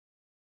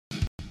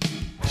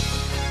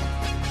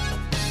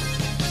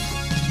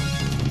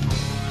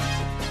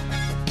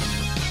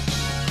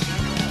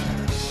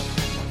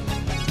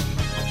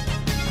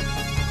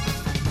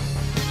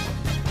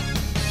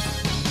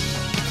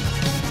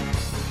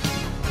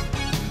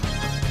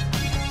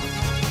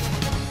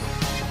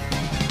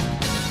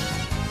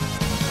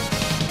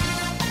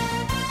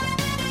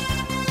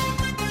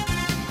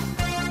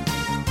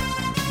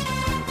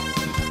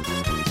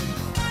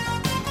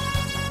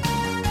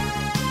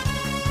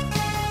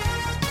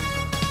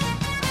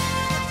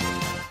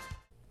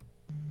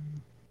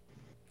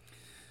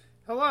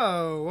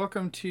Hello,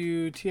 welcome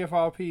to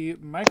TFLP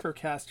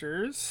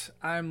Microcasters.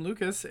 I'm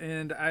Lucas,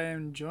 and I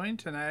am joined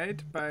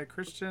tonight by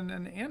Christian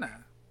and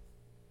Anna.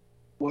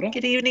 What up?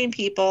 Good evening,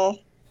 people.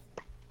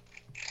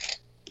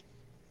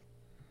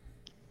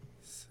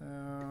 So,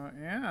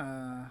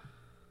 yeah.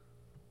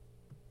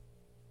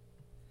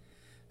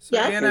 So,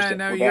 Yes? Anna, I Christian,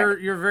 know we're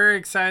you're very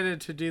excited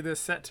to do this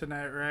set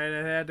tonight, right?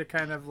 I had to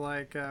kind of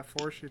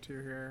force you to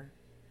here.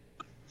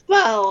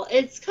 Well,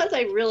 it's because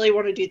I really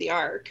want to do the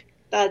arc.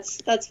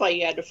 That's why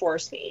you had to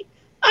force me.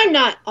 I'm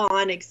not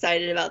on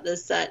excited about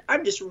this set.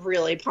 I'm just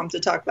really pumped to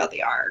talk about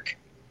the arc.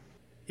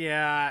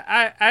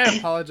 Yeah, I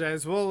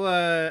apologize.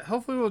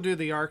 Hopefully we'll do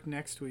the arc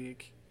next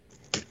week.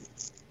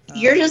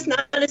 You're just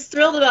not as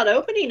thrilled about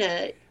opening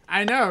it.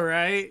 I know,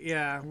 right?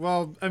 Yeah.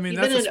 Well, I mean,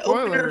 You've that's been a an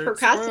opener spoiler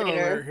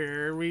procrastinator. alert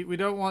here. We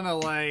don't want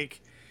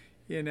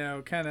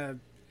to kind of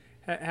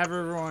have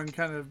everyone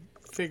kind of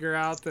figure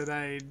out that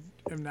I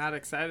am not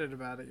excited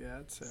about it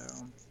yet. So.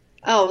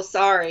 Oh,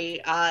 sorry.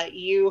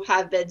 You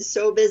have been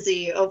so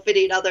busy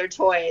opening other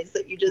toys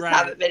that you just Right.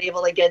 haven't been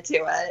able to get to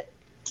it.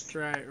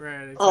 Right.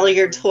 Exactly. All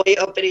your toy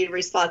opening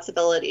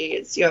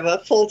responsibilities. You have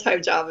a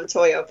full-time job of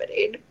toy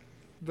opening.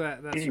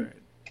 That's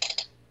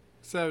right.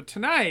 So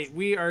tonight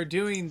we are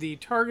doing the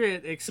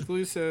Target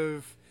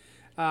exclusive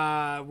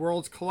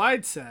Worlds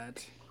Collide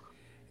set.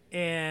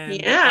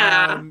 And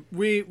Yeah.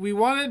 we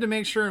wanted to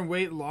make sure and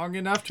wait long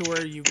enough to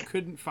where you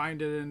couldn't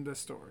find it in the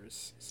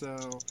stores.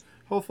 So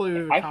hopefully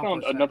we've I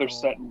accomplished found another that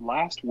goal. set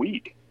last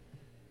week.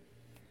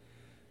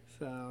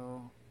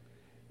 So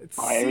it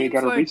I seems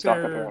got a like restock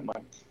they're,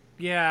 apparently.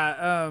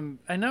 yeah.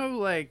 I know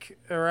like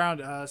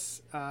around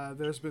us,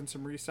 there's been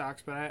some restocks,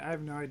 but I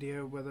have no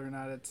idea whether or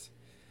not it's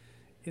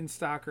in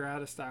stock or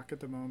out of stock at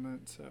the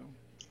moment. So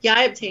Yeah,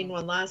 I obtained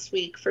one last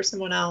week for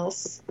someone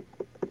else.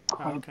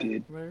 I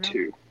did There you go.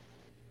 too.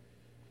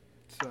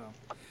 So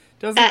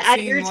doesn't At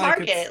seem your like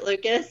Target,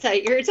 Lucas.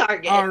 At your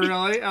Target. Oh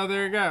really? Oh,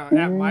 there you go.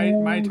 At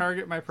my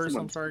Target, my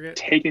personal Someone's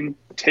Target.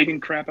 taking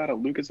crap out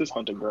of Lucas's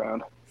hunting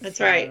ground. That's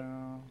right.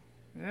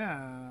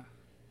 Yeah.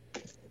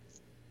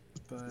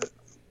 But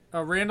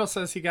Randall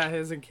says he got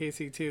his in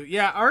KC too.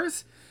 Yeah,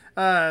 ours.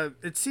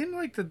 It seemed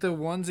like that the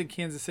ones in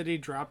Kansas City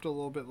dropped a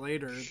little bit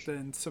later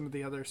than some of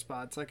the other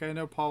spots. Like I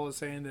know Paul was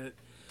saying that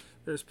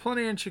there's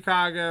plenty in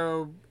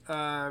Chicago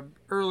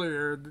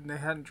earlier than they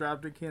hadn't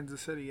dropped in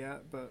Kansas City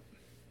yet. But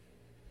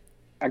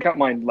I got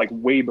mine like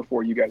way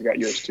before you guys got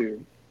yours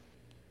too.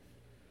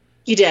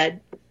 You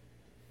did.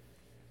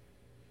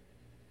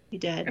 You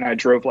did. And I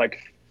drove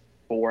like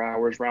 4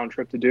 hours round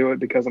trip to do it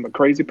because I'm a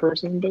crazy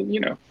person, but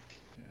yeah.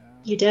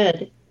 You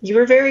did. You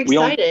were very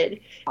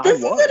excited. This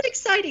is was. an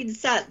exciting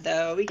set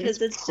though,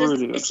 because it's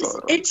just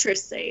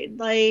interesting.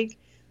 Like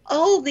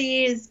all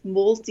these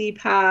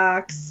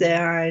multi-packs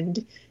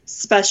and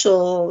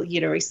special,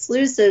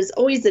 exclusives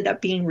always end up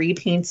being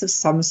repaints of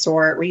some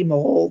sort,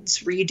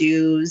 remolds,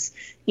 redos.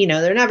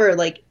 They're never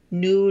like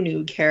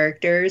new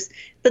characters.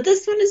 But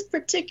this one is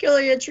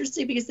particularly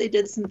interesting because they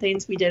did some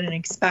things we didn't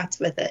expect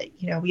with it.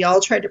 We all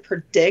tried to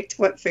predict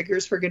what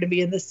figures were going to be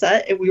in the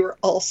set, and we were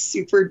all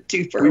super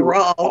duper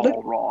wrong.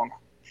 All wrong.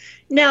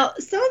 Now,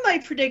 some of my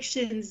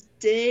predictions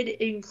did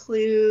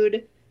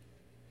include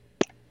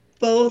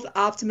both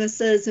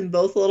Optimuses and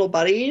both Little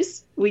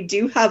Buddies. We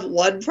do have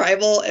one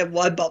Primal and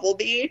one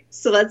Bumblebee,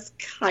 so that's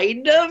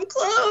kind of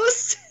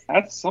close.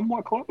 That's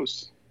somewhat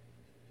close.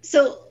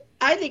 So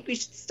I think we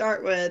should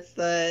start with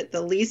the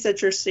least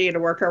interesting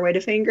and work our way to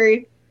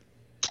Fangry.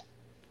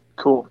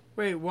 Cool.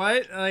 Wait,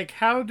 what? Like,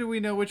 how do we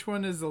know which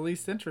one is the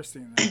least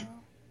interesting though?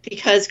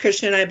 Because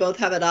Christian and I both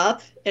have it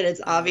up, and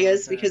it's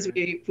obvious because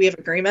we have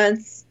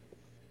agreements.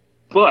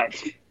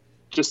 But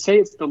just say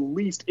it's the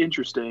least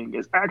interesting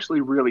is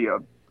actually really a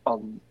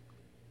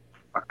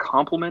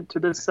compliment to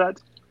this set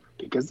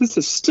because this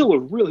is still a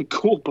really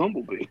cool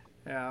Bumblebee.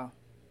 Yeah.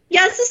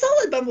 Yeah, it's a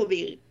solid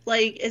Bumblebee.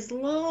 Like, as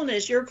long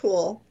as you're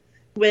cool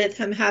with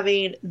him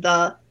having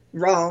the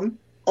ROM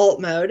alt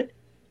mode,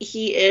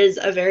 he is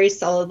a very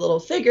solid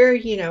little figure.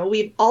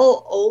 We've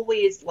all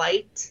always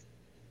liked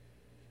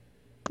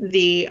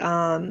the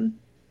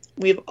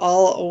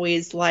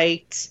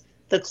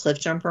Cliff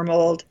Jumper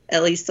mold,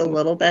 at least a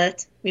little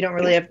bit. We don't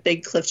really have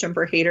big Cliff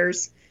Jumper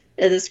haters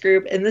in this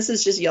group, and this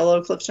is just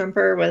yellow Cliff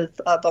Jumper with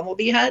a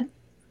Bumblebee head.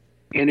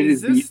 And it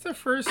is the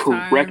first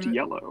correct time,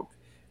 yellow.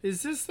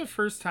 Is this the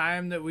first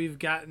time that we've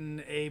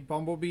gotten a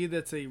Bumblebee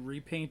that's a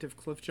repaint of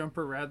Cliff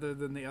Jumper rather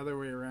than the other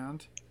way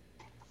around?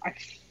 I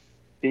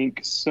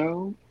think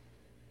so.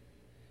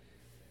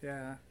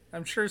 Yeah,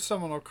 I'm sure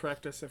someone will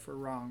correct us if we're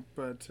wrong,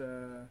 but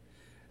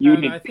You I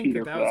need think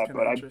Peter that for was that, kinda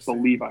but I interesting.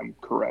 believe I'm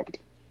correct.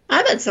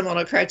 I bet someone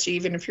will correct you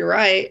even if you're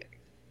right.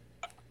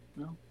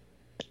 No.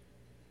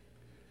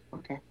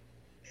 Okay.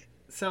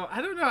 So I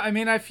don't know. I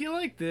mean, I feel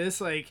like this,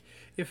 like,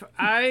 if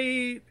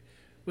I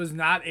was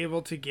not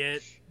able to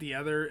get the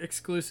other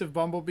exclusive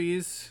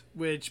Bumblebees,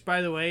 which,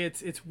 by the way,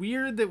 it's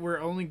weird that we're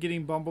only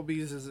getting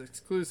Bumblebees as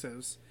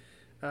exclusives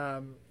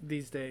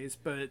these days,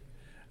 but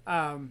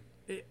I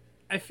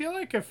feel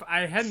like if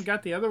I hadn't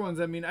got the other ones,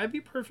 I mean, I'd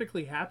be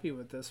perfectly happy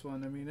with this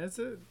one. I mean,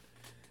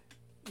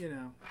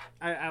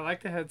 I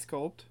like the head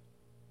sculpt.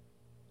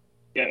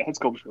 Yeah, the head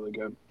sculpt's really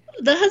good.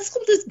 The head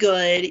sculpt is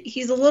good.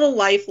 He's a little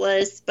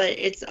lifeless, but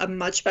it's a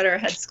much better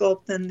head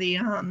sculpt than the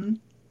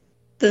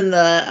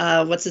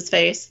what's his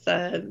face?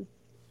 The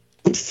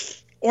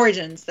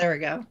Origins. There we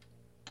go.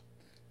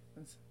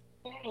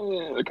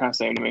 They're kind of the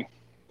same to me.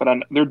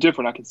 But they're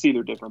different. I can see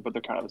they're different, but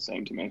they're kind of the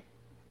same to me.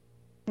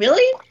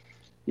 Really?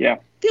 Yeah.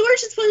 The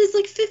Origins one is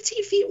like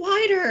 15 feet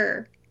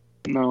wider.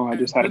 No, I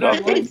just had it up.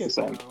 I think the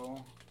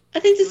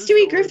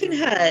Stewie Griffin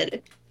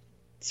head.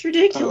 It's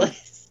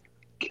ridiculous.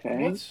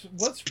 Okay.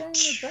 What's wrong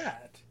with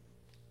that?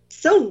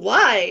 So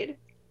wide.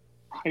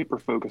 Hyper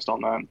focused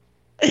on that.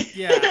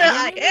 Yeah,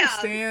 I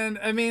understand.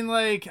 I mean,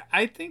 like,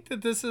 I think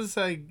that this is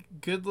a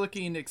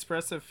good-looking,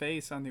 expressive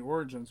face on the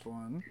Origins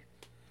one.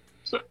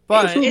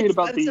 But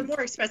it's a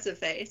more expressive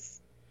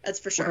face. That's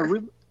for sure.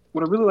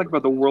 What I really like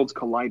about the Worlds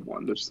Collide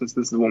one, since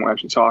this is the one we're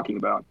actually talking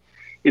about,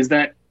 is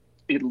that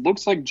it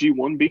looks like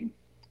G1B,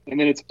 and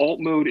then its alt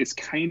mode is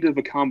kind of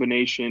a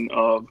combination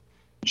of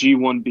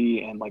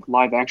G1B and like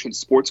live-action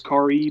sports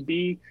car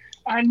EB.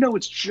 I know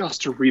it's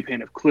just a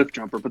repaint of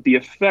Cliffjumper, but the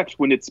effect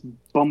when it's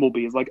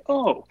Bumblebee is like,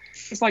 oh,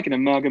 it's like an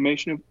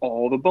amalgamation of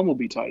all the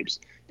Bumblebee types,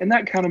 and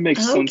that kind of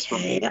makes sense for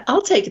me.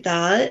 I'll take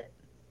that.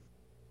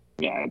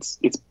 Yeah, it's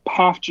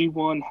half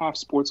G1, half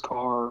sports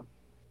car.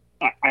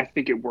 I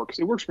think it works.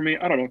 It works for me.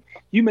 I don't know.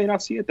 You may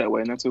not see it that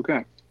way, and that's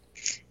okay.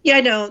 Yeah,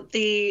 I know.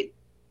 The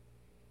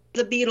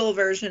Beetle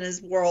version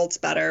is worlds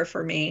better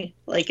for me.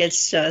 Like,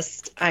 it's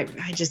just, I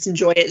just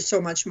enjoy it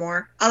so much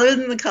more. Other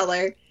than the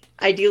color,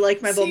 I do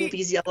like my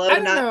Bumblebees yellow,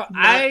 not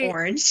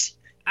orange.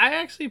 I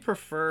actually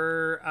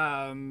prefer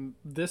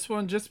this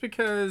one just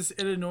because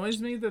it annoys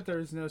me that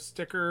there's no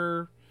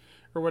sticker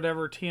or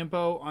whatever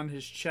tampo on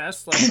his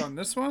chest like on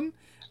this one.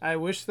 I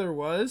wish there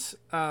was,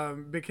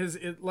 because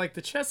it like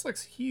the chest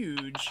looks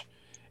huge,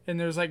 and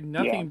there's like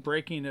nothing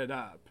breaking it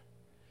up,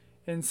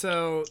 and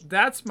so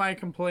that's my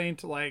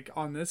complaint. Like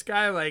on this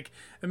guy, like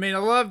I mean, I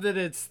love that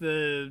it's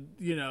the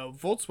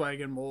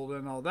Volkswagen mold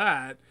and all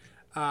that,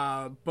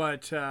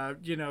 but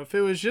if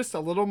it was just a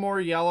little more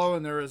yellow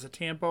and there was a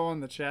tampo on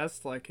the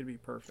chest, like it'd be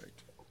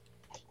perfect.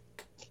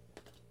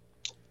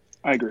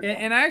 I agree.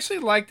 And I actually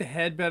like the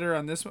head better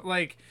on this one.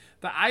 Like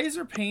the eyes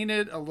are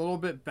painted a little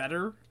bit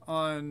better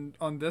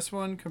on this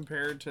one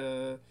compared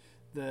to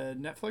the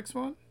Netflix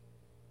one,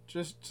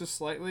 just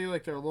slightly,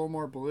 like they're a little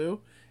more blue,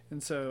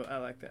 and so I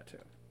like that too.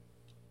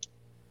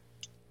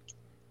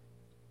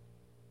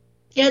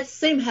 Yeah, it's the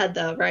same head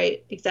though,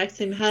 right? Exact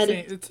same head.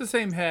 It's the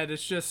same head.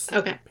 It's just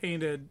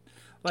painted,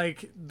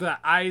 like the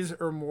eyes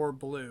are more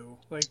blue,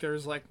 like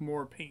there's like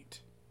more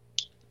paint.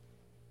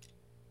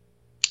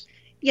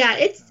 Yeah,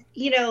 it's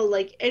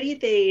like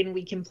anything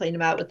we complain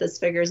about with this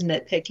figure is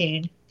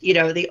nitpicking.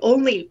 The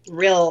only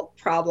real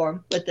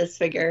problem with this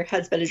figure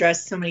has been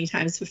addressed so many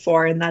times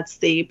before, and that's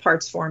the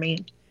parts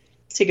forming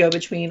to go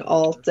between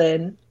alt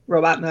and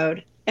robot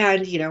mode.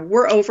 And,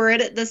 we're over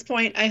it at this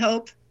point, I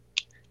hope.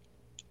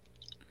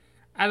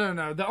 I don't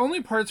know. The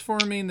only parts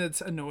forming that's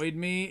annoyed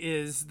me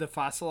is the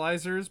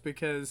fossilizers,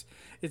 because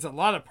it's a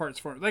lot of parts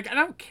forming. Like, I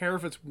don't care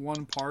if it's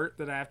one part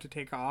that I have to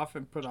take off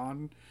and put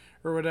on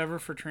or whatever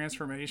for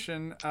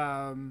transformation.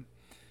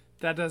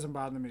 That doesn't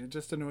bother me. It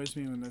just annoys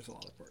me when there's a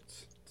lot of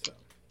parts.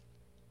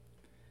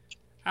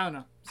 I don't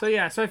know. So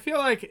yeah, so I feel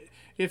like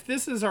if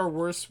this is our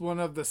worst one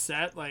of the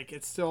set, like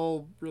it's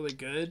still really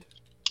good.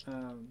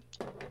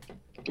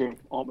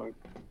 Alt mode.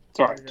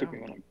 Sorry, it took me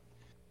a minute.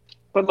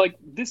 But like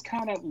this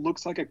kind of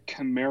looks like a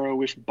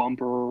Camaro-ish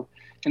bumper,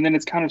 and then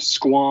it's kind of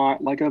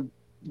squat like a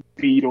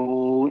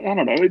Beetle. I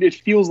don't know. It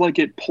feels like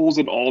it pulls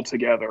it all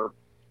together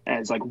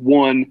as like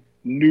one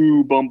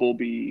new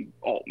Bumblebee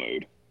alt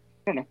mode.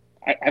 I don't know.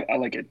 I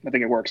like it. I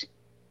think it works.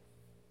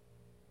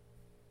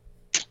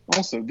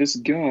 Also, this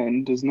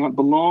gun does not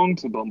belong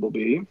to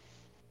Bumblebee,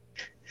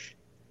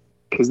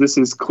 because this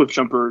is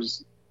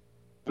Cliffjumper's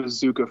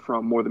bazooka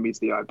from More Than Meets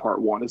the Eye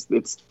Part 1.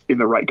 It's in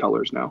the right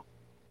colors now.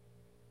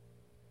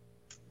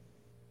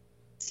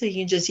 So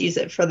you can just use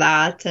it for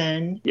that,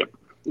 and yep.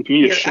 If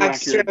you need your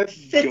extra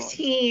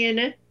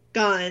 15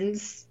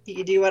 guns, you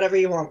can do whatever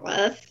you want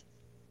with.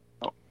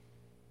 Oh.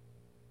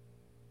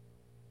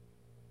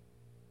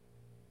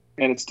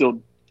 And it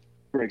still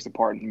breaks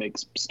apart and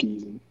makes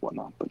skis and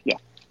whatnot, but yeah.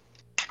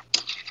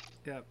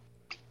 Yep.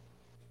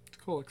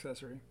 Cool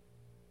accessory.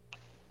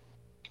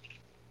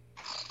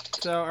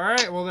 So,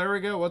 alright, well, there we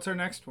go. What's our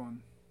next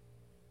one?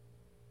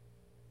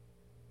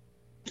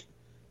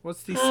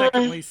 What's the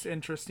second least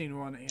interesting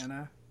one,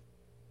 Anna?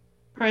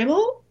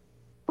 Primal?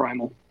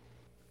 Primal.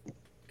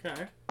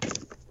 Okay.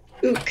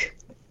 Ook.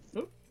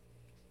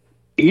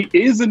 He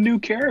is a new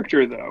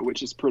character, though,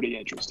 which is pretty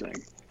interesting.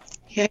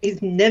 Yeah,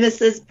 he's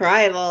Nemesis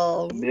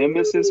Primal.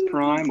 Nemesis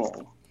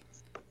Primal.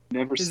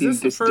 Never is seen this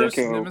the first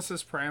deco.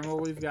 Nemesis Primal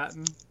we've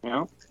gotten?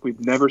 Yeah,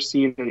 we've never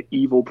seen an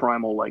evil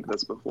Primal like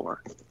this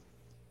before.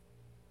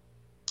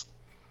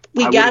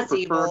 I would have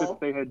preferred evil. if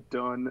they had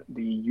done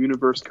the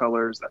universe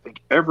colors. I think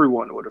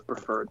everyone would have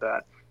preferred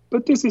that.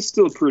 But this is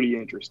still pretty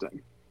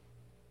interesting.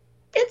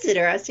 It's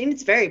interesting.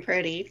 It's very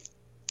pretty.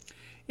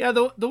 Yeah,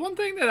 the one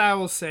thing that I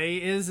will say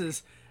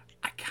is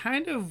I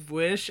kind of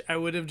wish I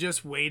would have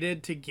just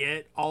waited to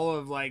get all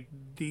of like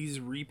these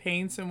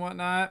repaints and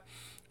whatnot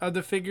of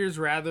the figures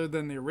rather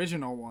than the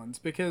original ones,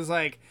 because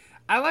like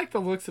I like the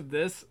looks of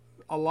this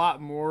a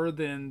lot more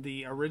than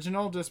the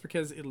original, just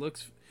because it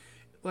looks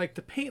like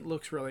the paint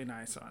looks really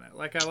nice on it.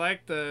 Like I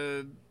like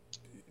the,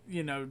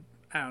 you know,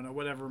 I don't know,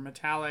 whatever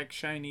metallic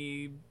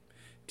shiny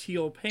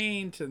teal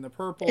paint and the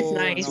purple. It's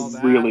nice. And all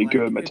that. Really like,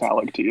 good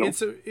metallic teal.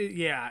 It's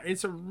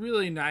a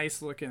really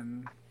nice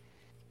looking.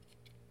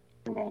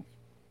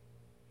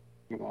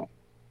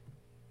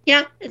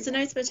 Yeah, it's a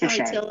nice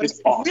metallic teal. It's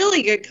awesome.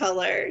 Really good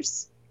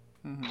colors.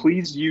 Mm-hmm.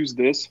 Please use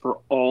this for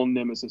all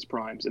Nemesis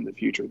Primes in the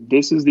future.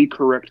 This is the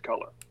correct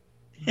color.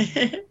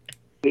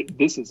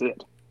 This is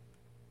it.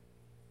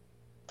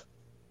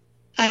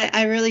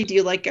 I really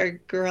do like our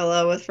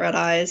gorilla with red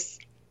eyes.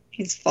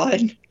 He's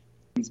fun.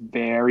 He's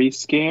very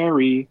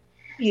scary.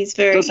 He's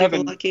very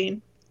evil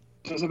looking.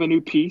 Does have a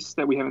new piece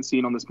that we haven't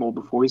seen on this mold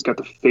before. He's got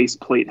the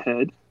faceplate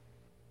head.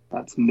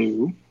 That's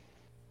new.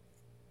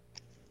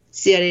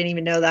 See, I didn't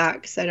even know that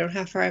because I don't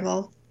have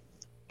Primal.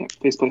 Yeah,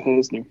 faceplate head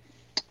is new.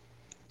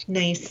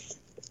 Nice.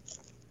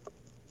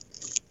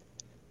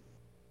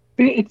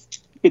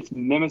 It's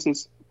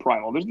Nemesis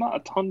Primal. There's not a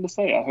ton to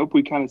say. I hope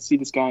we kind of see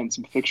this guy in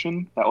some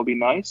fiction. That would be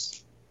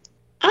nice.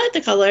 I like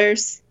the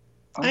colors.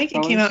 I think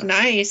it came out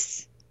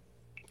nice.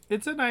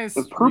 It's a nice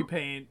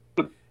repaint.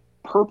 The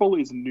purple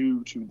is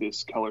new to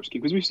this color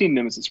scheme because we've seen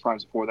Nemesis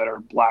Primes before that are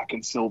black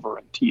and silver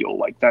and teal.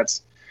 Like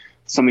that's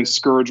something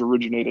Scourge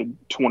originated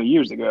 20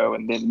 years ago,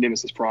 and then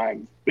Nemesis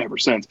Prime ever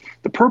since.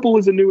 The purple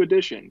is a new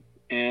addition,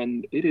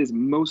 and it is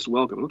most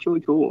welcome. It looks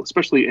really cool,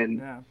 especially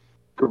in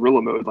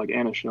gorilla mode like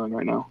Anna's showing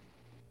right now.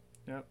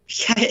 Yep.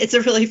 Yeah, it's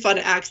a really fun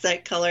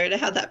accent color to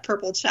have that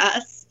purple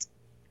chest.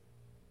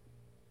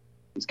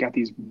 He's got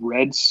these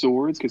red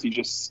swords because he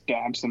just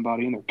stabbed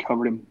somebody and they're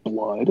covered in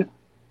blood.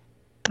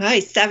 Oh,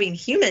 he's stabbing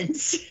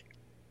humans.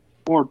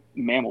 Or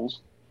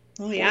mammals.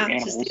 Oh, yeah,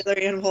 just the other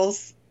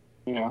animals.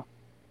 Yeah.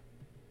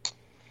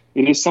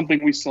 It is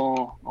something we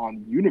saw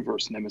on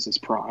Universe Nemesis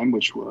Prime,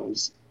 which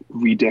was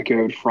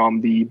redecoed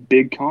from the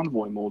big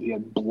convoy mold. He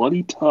had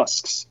bloody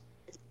tusks,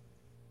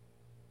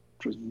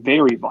 which was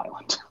very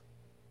violent.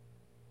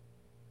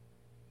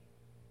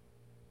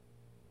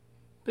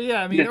 But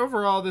yeah, I mean,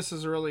 overall, this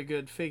is a really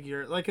good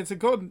figure. Like, it's a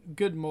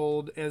good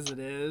mold as it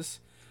is.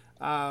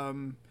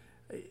 The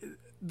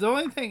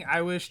only thing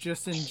I wish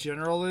just in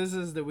general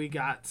is that we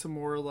got some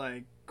more,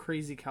 like,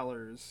 crazy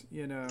colors,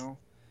 you know?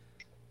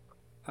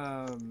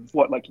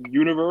 What, like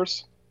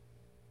Universe?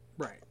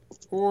 Right.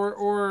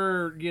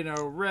 Or you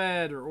know,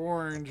 red or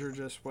orange or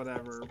just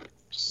whatever.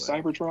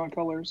 Cybertron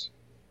colors?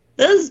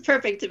 This is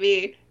perfect to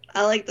me.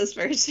 I like this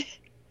version.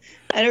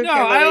 I don't care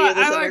about any of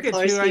this other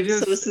color schemes,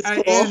 so this is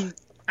cool.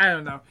 I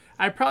don't know.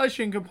 I probably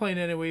shouldn't complain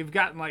anyway. We've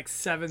gotten like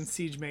 7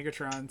 Siege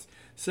Megatrons.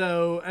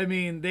 So, I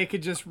mean, they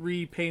could just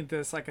repaint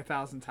this like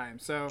 1,000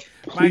 times. So,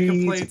 my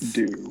complaints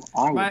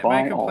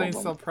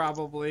they'll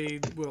probably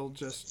will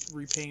just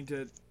repaint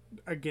it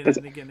again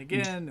and again and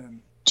again. And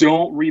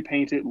don't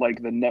repaint it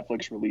like the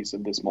Netflix release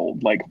of this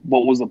mold. Like,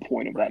 what was the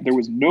point of that? There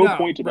was no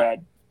point to that.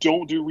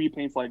 Don't do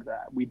repaints like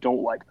that. We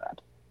don't like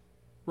that.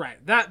 Right.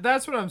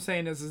 That's what I'm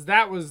saying is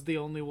that was the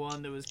only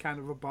one that was kind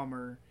of a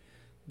bummer.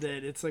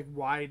 That it's like,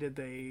 why did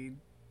they?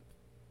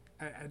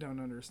 I don't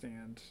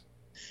understand.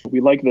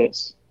 We like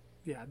this.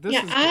 Yeah, this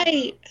is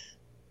good.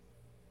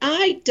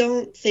 I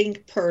don't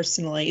think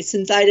personally,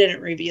 since I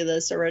didn't review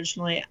this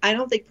originally, I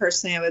don't think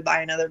personally I would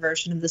buy another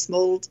version of this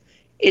mold.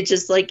 It's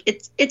just like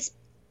it's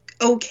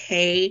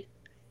okay,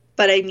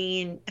 but I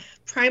mean,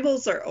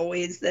 primals are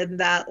always in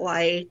that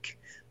like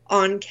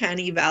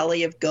uncanny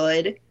valley of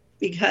good.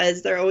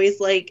 Because they're always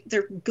like,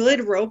 they're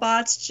good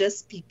robots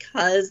just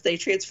because they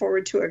transform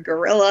into a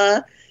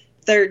gorilla.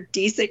 They're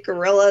decent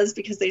gorillas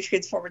because they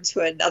transform into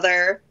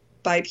another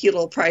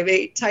bipedal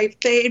primate type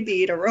thing,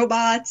 being a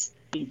robot.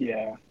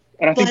 Yeah.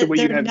 And I think the way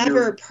they're you have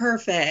never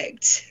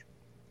perfect.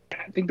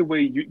 I think the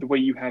way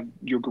you have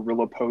your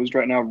gorilla posed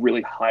right now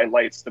really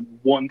highlights the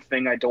one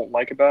thing I don't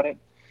like about it.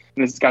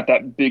 And it's got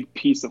that big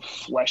piece of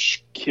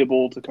flesh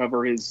kibble to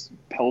cover his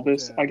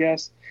pelvis, I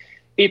guess.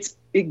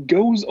 It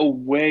goes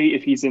away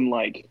if he's in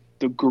like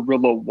the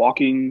gorilla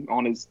walking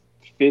on his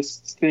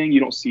fists thing. You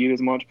don't see it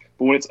as much,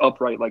 but when it's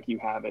upright like you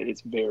have it,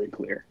 it's very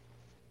clear.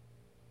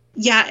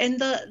 Yeah, and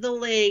the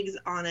legs,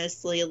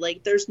 honestly,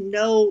 like there's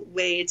no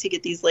way to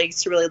get these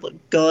legs to really look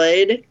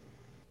good.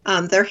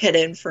 They're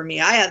hidden for me.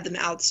 I have them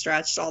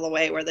outstretched all the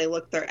way where they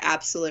look their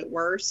absolute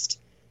worst.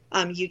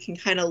 You can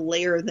kind of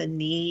layer the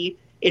knee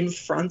in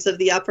front of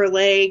the upper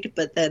leg,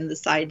 but then the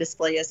side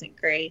display isn't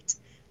great.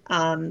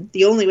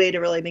 The only way to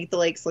really make the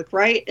legs look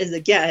right is,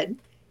 again,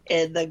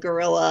 in the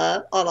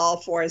gorilla on all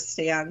fours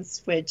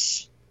stance,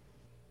 which,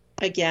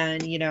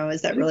 again, you know,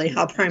 is that really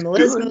how Primal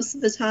is most of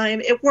the time?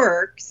 It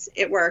works.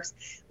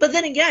 But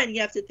then again,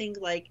 you have to think,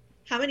 like,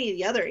 how many of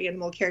the other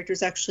animal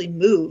characters actually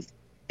move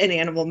in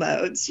animal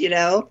modes, you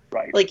know?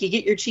 Right. Like, you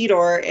get your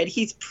Cheetor, and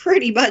he's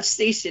pretty much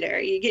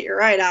stationary. You get your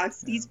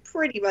Rhinox, he's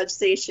pretty much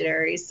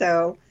stationary.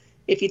 So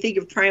if you think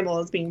of Primal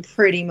as being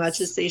pretty much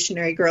a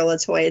stationary gorilla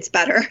toy, it's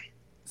better.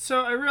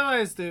 So I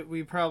realized that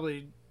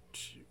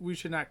we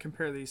should not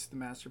compare these to the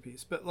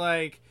Masterpiece, but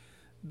like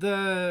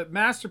the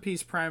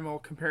Masterpiece Primal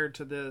compared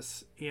to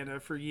this, Anna,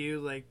 for you,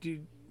 like do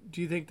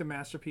you think the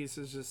Masterpiece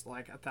is just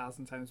like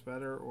 1,000 times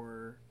better,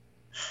 or?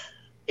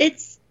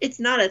 It's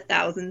not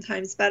 1,000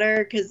 times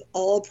better because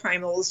all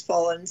primals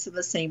fall into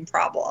the same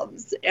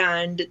problems,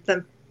 and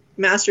the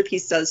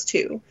Masterpiece does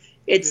too.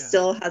 It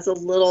still has a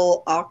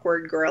little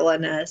awkward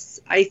gorilla-ness.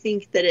 I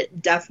think that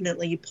it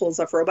definitely pulls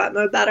off robot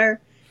mode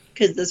better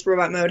because this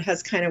robot mode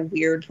has kind of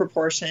weird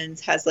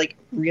proportions, has like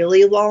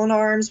really long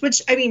arms,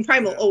 which, I mean,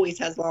 Primal always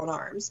has long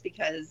arms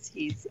because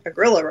he's a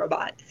gorilla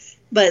robot,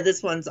 but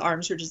this one's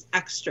arms are just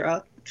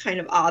extra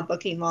kind of odd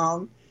looking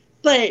long.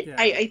 But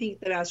I think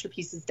the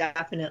Masterpiece is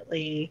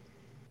definitely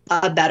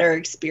a better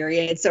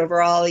experience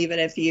overall, even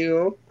if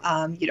you,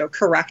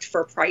 correct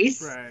for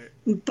price. Right.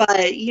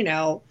 But,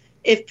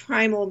 if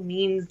Primal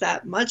means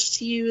that much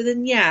to you,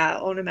 then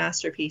own a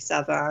Masterpiece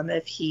of him.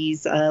 If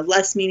he's a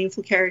less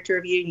meaningful character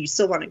of you and you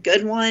still want a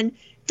good one,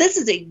 this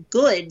is a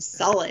good,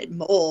 solid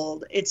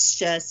mold. It's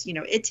just,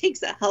 it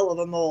takes a hell of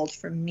a mold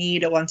for me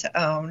to want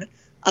to own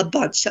a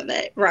bunch of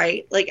it,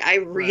 right? Like, I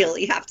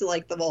really have to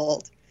like the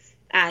mold.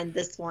 And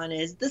this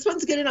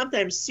one's good enough that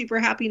I'm super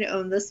happy to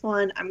own this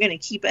one. I'm going to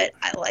keep it.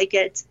 I like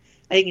it.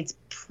 I think it's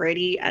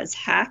pretty as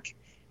heck.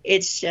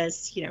 It's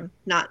just,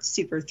 not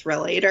super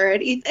thrilling or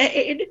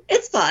anything.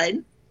 It's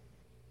fun.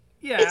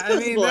 Yeah, I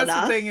mean, that's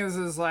enough. The thing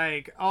is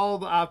like, all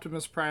the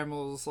Optimus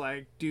Primals,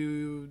 like,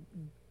 do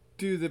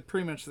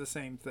pretty much the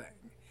same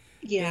thing.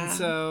 Yeah. And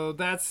so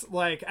that's,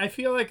 like, I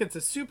feel like it's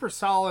a super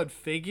solid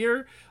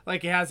figure.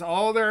 Like, it has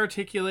all the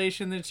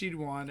articulation that you'd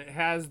want. It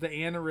has the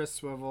Anna wrist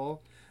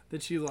swivel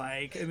that you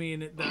like. I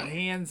mean, the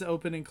hands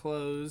open and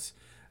close.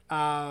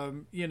 All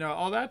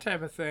that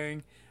type of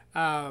thing.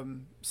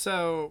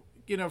 So...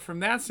 from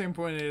that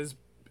standpoint, it is,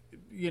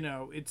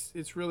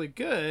 it's really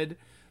good,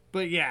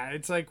 but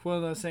it's like one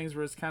of those things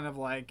where it's kind of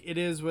like, it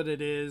is what it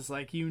is.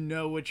 Like,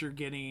 what you're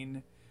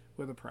getting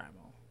with a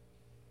Primal.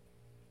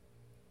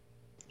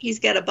 He's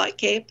got a butt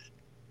cape.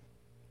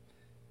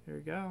 Here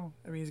we go.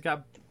 I mean, he's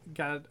got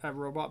a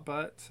robot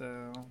butt,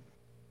 so.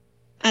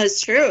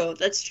 That's true.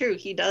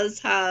 He does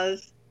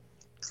have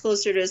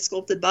closer to a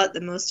sculpted butt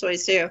than most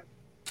toys do.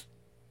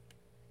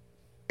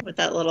 With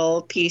that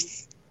little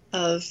piece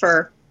of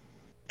fur.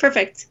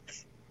 Perfect.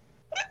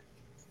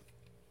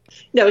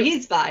 No,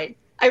 he's fine.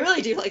 I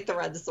really do like the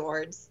red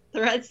swords.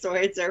 The red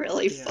swords are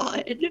really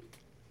fun.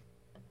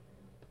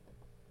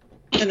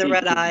 And the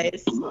red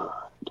eyes.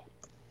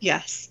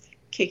 Yes.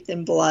 Caked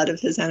in blood of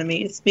his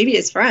enemies. Maybe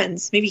his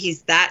friends. Maybe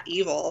he's that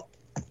evil.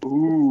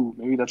 Ooh,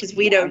 maybe that's... Because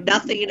we know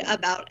nothing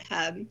about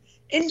him.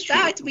 In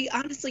fact, we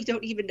honestly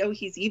don't even know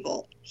he's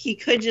evil. He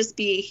could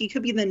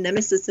be the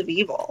nemesis of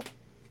evil.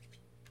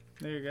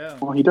 There you go.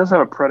 Well, he does have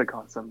a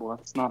Predacon symbol.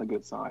 That's not a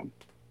good sign.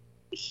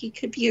 He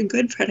could be a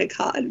good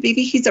Predacon.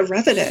 Maybe he's a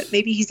revenant.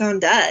 Maybe he's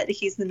undead.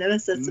 He's the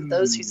nemesis of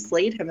those who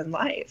slayed him in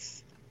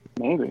life.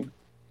 Maybe.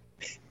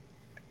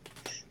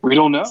 We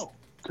don't know.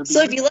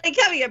 So if you like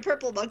having a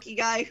purple monkey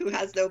guy who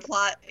has no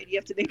plot and you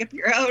have to make up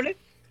your own,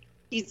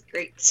 he's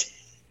great.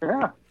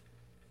 Yeah.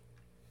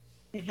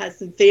 It has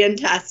some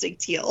fantastic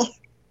teal.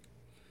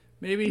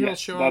 Maybe he'll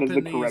show up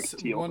in these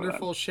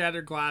wonderful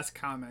Shattered Glass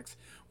comics.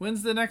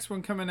 When's the next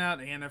one coming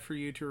out, Anna, for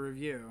you to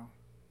review?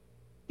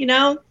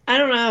 I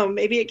don't know.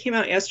 Maybe it came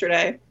out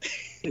yesterday.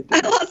 I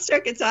lost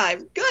track of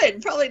time.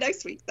 Good. Probably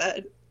next week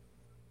then.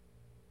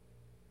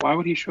 Why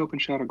would he show up in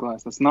Shattered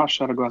Glass? That's not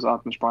Shattered Glass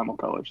Optimus Primal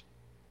colors.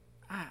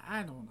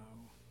 I don't know.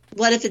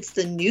 What if it's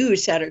the new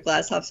Shattered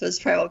Glass Optimus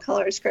Primal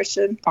colors,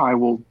 Christian? I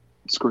will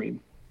scream.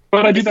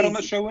 But I do that on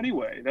the show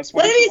anyway. That's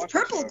why. What if he's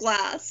purple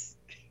glass?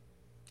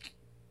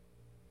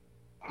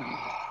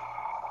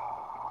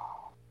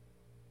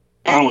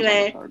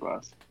 Anyway,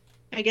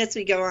 I guess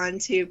we go on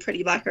to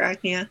Pretty Black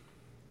Arachnia.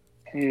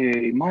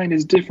 Hey, mine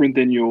is different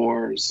than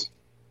yours.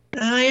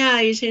 Oh yeah,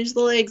 you changed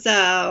the legs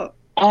out.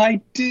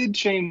 I did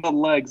change the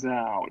legs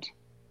out.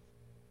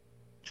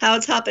 How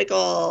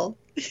topical.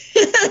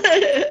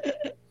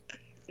 It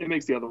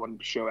makes the other one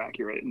show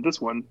accurate, and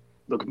this one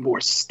look more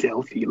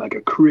stealthy, like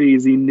a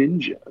crazy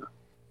ninja.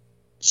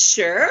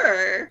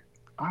 Sure.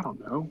 I don't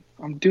know.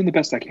 I'm doing the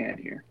best I can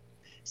here.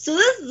 So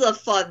this is a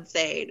fun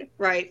thing,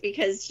 right?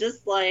 Because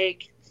just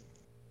like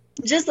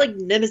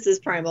Nemesis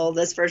Primal,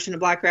 this version of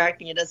Black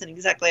Arachnia doesn't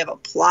exactly have a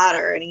plot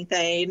or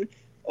anything.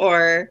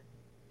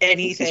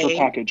 This is her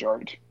package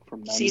art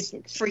from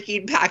 96. She's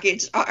freaking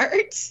package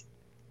art.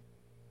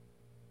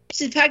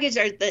 She's package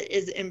art that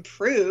is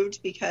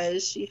improved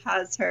because she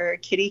has her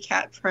kitty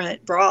cat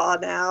print bra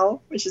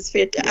now, which is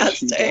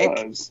fantastic. Yeah,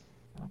 she does.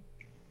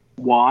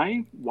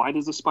 Why? Why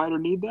does the spider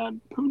need that?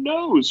 Who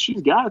knows?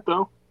 She's got it,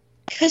 though.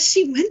 Because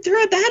she went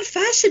through a bad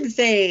fashion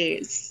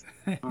phase.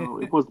 Oh,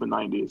 it was the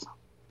 90s.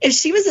 If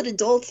she was an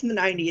adult in the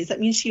 90s, that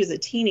means she was a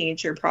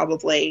teenager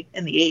probably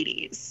in the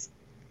 80s.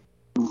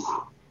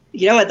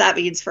 You know what that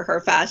means for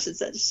her fashion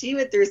sense? She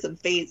went through some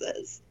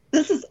phases.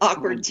 This is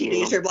awkward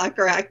teenager Black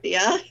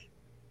Arachnia.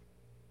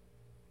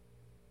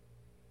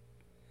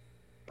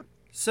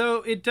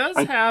 So it does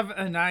have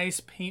a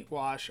nice paint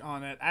wash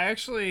on it. I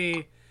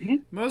actually,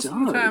 most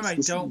of the time, I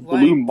don't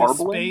like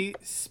the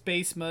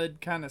space mud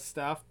kind of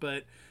stuff,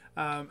 but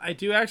I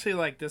do actually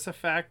like this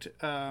effect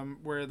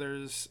where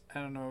there's, I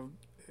don't know,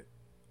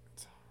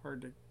 it's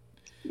hard to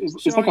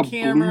it's like a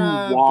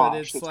camera, blue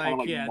wash, but it's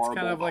like, it's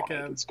kind of like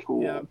it's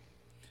cool. Yeah,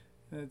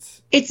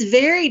 it's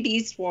very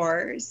Beast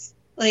Wars.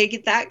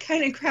 Like, that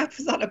kind of crap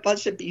was on a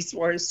bunch of Beast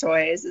Wars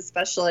toys,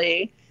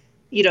 especially,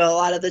 a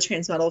lot of the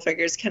Transmetal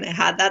figures kind of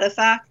had that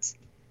effect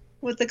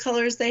with the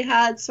colors they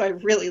had. So I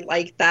really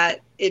like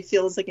that. It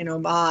feels like an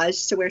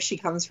homage to where she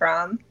comes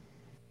from.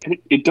 And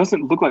it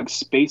doesn't look like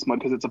space mud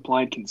because it's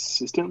applied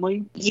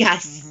consistently.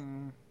 Yes.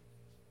 Mm-hmm.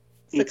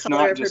 It's the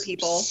color not just for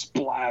people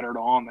splattered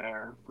on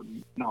there for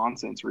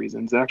nonsense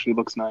reasons. It actually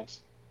looks nice.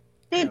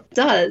 It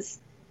does.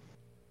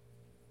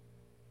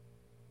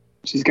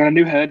 She's got a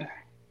new head.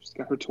 She's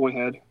got her toy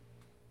head.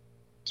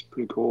 It's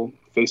pretty cool.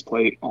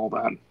 Faceplate, all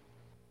that.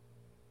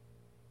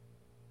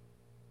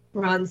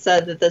 Ron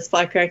said that this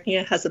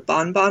Blackarachnia has a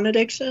bonbon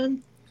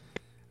addiction.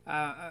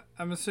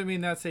 I'm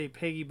assuming that's a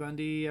Peggy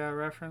Bundy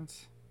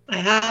reference. I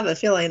have a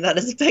feeling that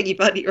is a Peggy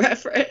Bundy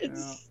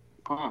reference.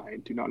 Yeah. I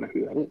do not know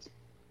who that is.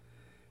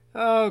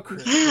 Oh,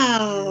 Chris.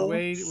 Wow.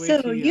 Way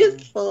so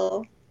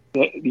youthful.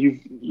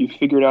 You've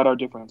figured out our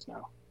difference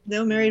now.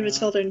 No Married with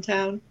Children in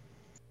town.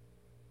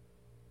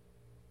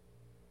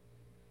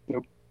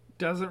 Nope.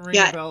 Doesn't ring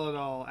a bell at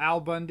all. Al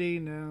Bundy,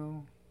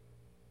 no.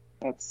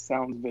 That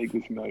sounds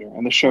vaguely familiar.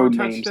 And the show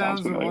name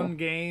sounds familiar. In one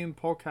game,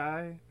 Polk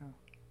High.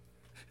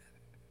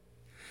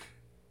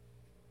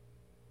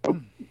 Oh.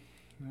 All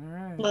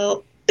right.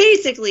 Well,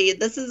 basically,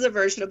 this is a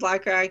version of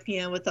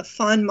Blackarachnia with a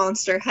fun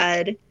monster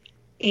head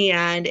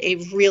and a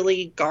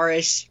really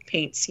garish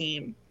paint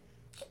scheme.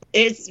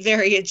 It's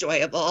very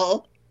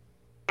enjoyable.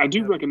 I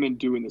do recommend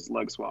doing this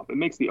leg swap. It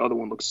makes the other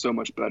one look so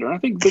much better. And I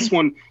think this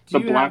one, the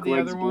black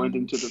legs blend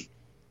into the...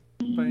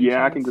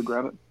 Yeah, I can go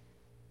grab it.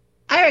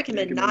 I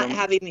recommend not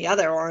having the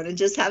other one and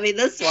just having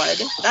this one.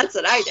 That's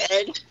what I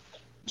did.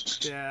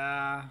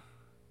 Yeah.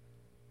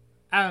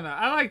 I don't know.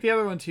 I like the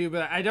other one too,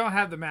 but I don't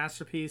have the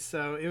Masterpiece,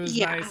 so it was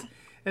nice.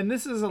 And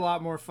this is a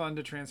lot more fun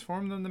to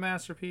transform than the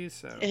Masterpiece.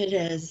 So it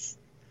is.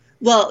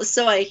 Well,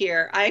 so I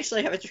hear. I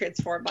actually haven't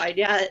transformed mine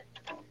yet.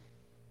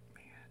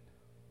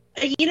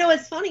 Man.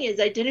 What's funny is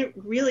I didn't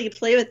really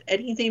play with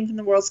anything from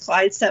the Worlds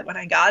Collide set when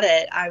I got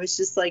it. I was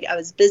just I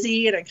was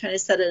busy and I kind of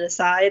set it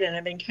aside, and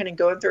I've been kind of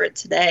going through it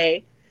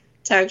today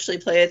to actually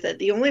play with it.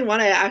 The only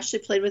one I actually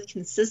played with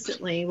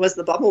consistently was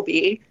the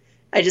Bumblebee.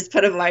 I just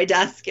put it on my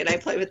desk and I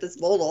play with this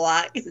mold a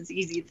lot because it's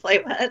easy to play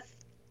with.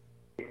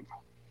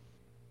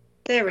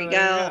 There we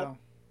go.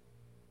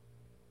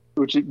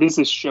 This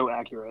is show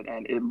accurate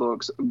and it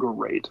looks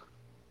great.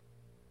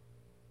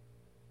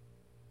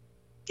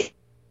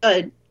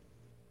 Good.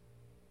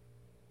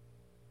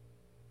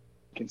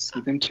 You can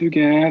see them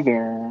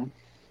together.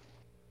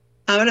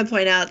 I want to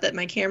point out that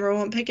my camera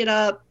won't pick it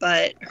up,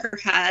 but her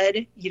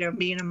head,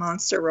 being a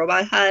monster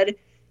robot head,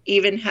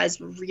 even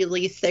has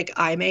really thick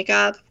eye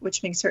makeup,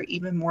 which makes her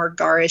even more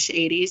garish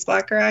 80s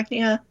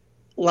Blackarachnia.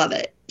 Love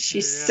it.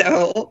 She's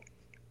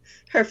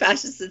her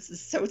fashion sense is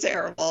so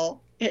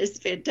terrible. It is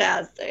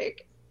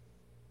fantastic.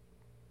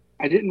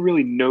 I didn't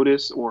really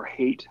notice or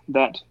hate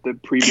that the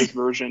previous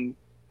version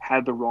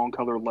had the wrong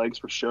color legs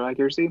for show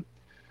accuracy,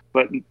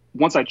 but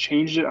once I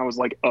changed it, I was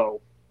like, oh,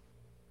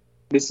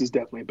 this is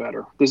definitely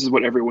better. This is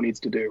what everyone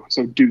needs to do.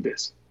 So do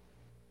this.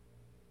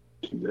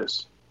 Do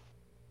this.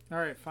 All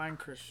right, fine,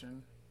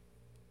 Christian.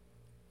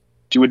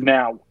 Do it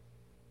now.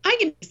 I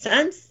can make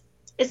sense.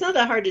 It's not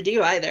that hard to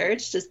do either.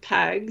 It's just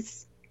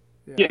pegs.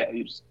 Yeah,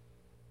 you just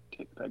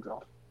take the pegs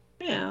off.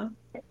 Yeah.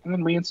 And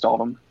then reinstall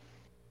them.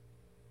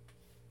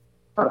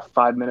 About a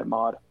 5-minute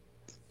mod.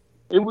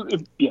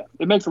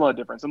 It makes a lot of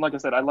difference. And like I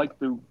said, I like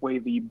the way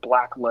the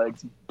black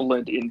legs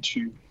blend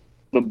into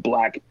the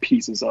black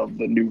pieces of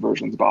the new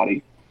version's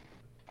body.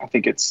 I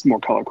think it's more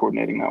color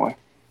coordinating that way.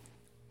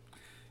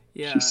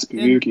 Yeah. She's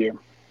spookier.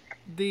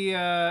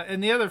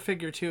 And the other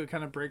figure too, it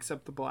kind of breaks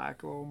up the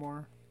black a little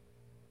more.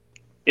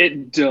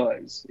 It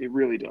does. It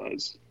really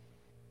does.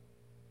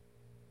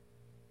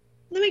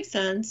 That makes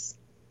sense.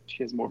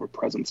 She has more of a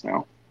presence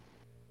now.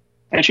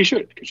 And she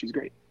should, because she's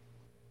great.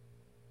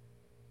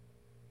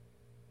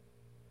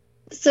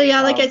 So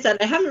yeah, like I said,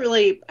 I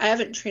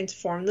haven't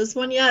transformed this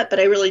one yet, but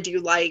I really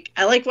do I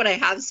like what I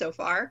have so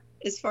far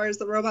as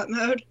the robot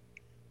mode.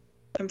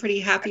 I'm pretty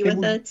happy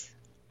with it.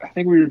 I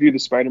think we reviewed the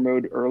spider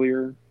mode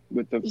earlier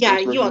with the first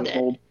version you all did.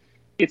 Hold.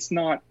 It's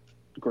not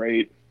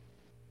great.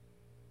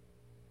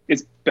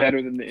 It's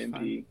better than the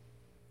MP.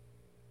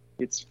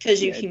 It's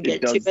because you can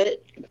get to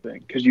it.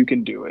 Because you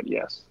can do it,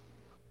 yes.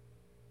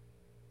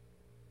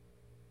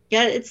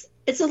 Yeah, it's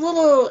a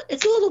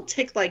little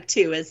tick-like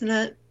too, isn't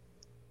it?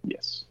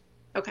 Yes.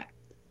 Okay.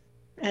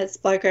 As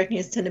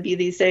Blackarachnias tend to be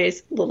these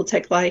days, a little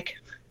tick-like.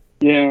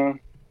 Yeah,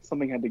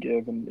 something had to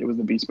give, and it was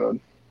the beast mode.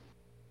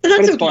 But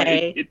that's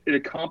okay. Fine. It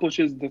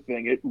accomplishes the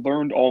thing. It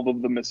learned all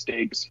of the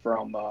mistakes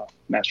from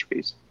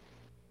Masterpiece.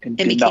 And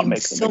it became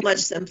so much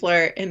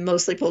simpler and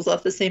mostly pulls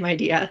off the same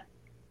idea.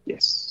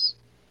 Yes.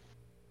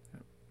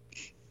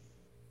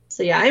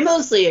 So yeah, I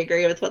mostly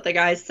agree with what the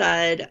guy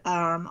said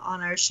on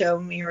our show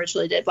when we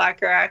originally did Black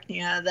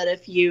Arachnia, that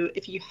if you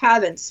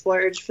haven't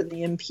splurged for the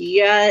MP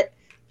yet,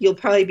 you'll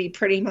probably be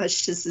pretty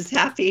much just as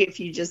happy if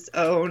you just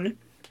own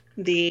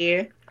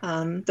the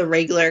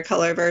regular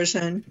color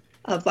version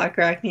of Black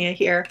Arachnia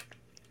here.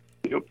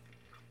 Yep.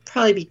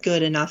 Probably be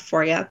good enough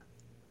for you.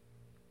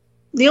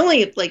 The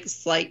only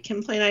slight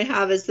complaint I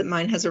have is that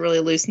mine has a really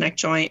loose neck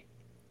joint.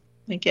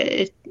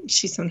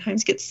 She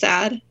sometimes gets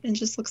sad and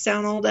just looks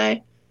down all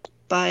day,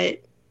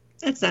 but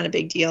that's not a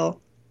big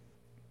deal.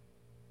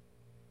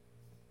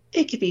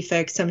 It could be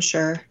fixed, I'm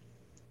sure.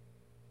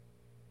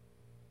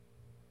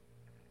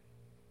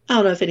 I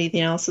don't know if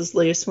anything else is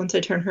loose once I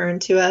turn her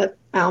into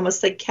I almost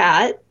said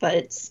cat,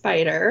 but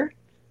spider.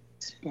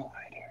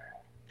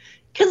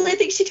 Because I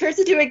think she turns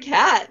into a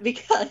cat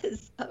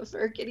because of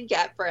her kitty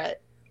cat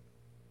Brett.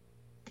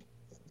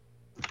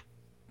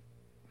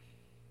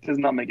 Does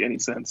not make any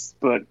sense,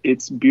 but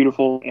it's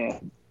beautiful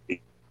and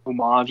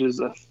homage is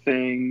a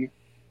thing.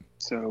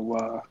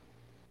 So,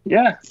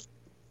 yeah,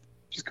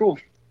 she's cool.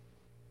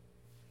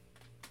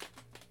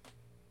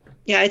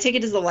 Yeah, I take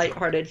it as a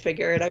lighthearted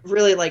figure, and I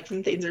really like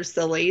when things are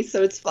silly,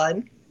 so it's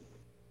fun.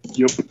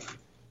 Yep.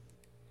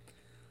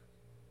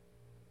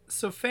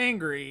 So,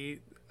 Fangry,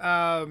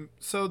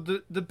 so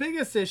the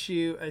biggest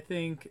issue I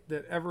think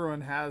that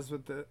everyone has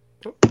with the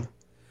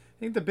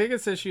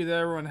biggest issue that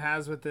everyone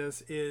has with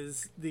this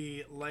is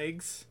the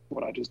legs.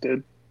 What I just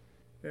did.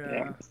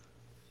 Yeah.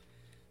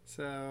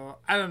 So,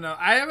 I don't know.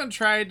 I haven't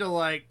tried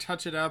to,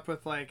 touch it up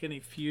with, any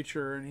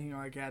future or anything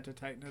like that to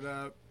tighten it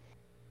up.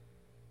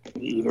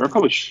 Either. I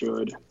probably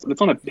should. But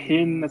it's on a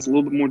pin, that's a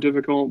little bit more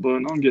difficult,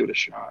 but I'll give it a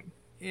shot.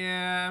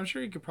 Yeah, I'm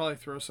sure you could probably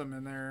throw some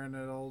in there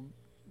and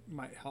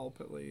might help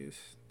at least.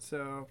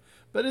 So,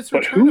 but it's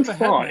Return of a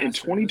Headmasters. In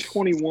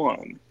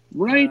 2021,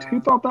 right? Who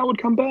thought that would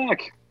come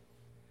back?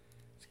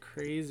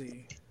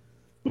 Crazy.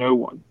 No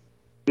one.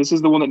 This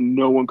is the one that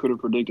no one could have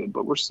predicted,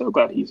 but we're so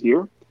glad he's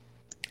here.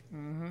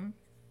 Mm-hmm.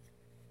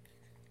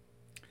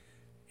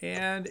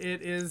 And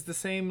it is the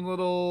same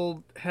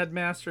little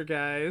headmaster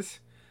guys.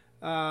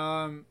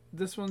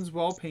 This one's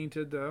well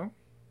painted though.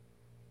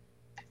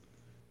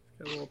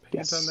 Got a little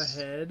paint on the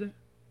head.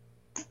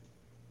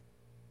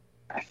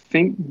 I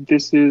think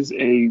this is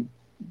a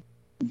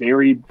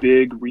very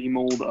big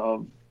remold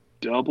of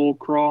Double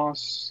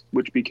Cross,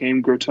 which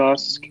became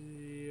Grotesque.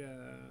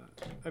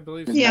 I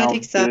believe so. Yeah, I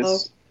think so.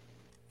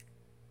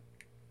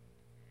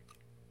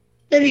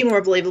 It'd be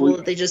more believable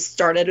that they just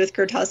started with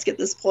Grotesque at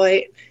this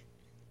point.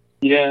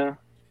 Yeah.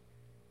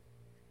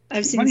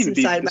 I've seen some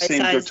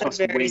side-by-sides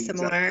that are very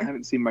similar. I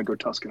haven't seen my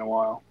Grotesque in a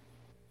while.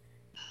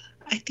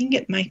 I think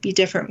it might be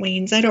different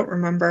wings. I don't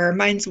remember.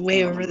 Mine's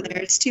way over there.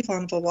 It's too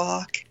long of a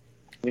walk.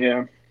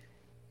 Yeah.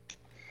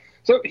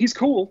 So he's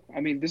cool. I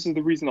mean, this is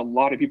the reason a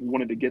lot of people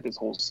wanted to get this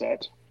whole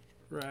set.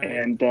 Right.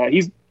 And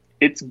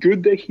it's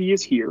good that he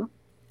is here.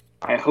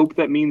 I hope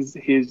that means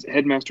his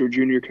Headmaster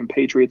Junior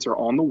compatriots are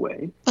on the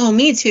way. Oh,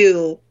 me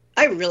too.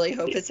 I really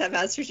hope his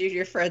Headmaster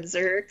Junior friends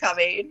are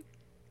coming.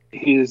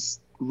 His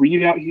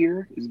readout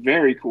here is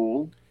very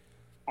cool.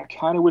 I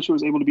kind of wish it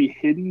was able to be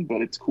hidden,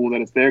 but it's cool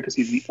that it's there because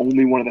he's the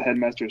only one of the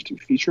Headmasters to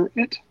feature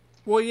it.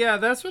 Well, yeah,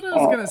 that's what I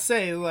was going to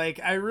say.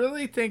 I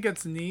really think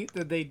it's neat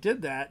that they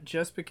did that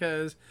just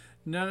because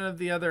none of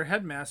the other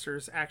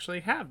Headmasters actually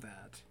have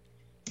that.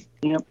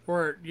 Yep.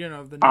 Or, the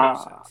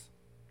new sets.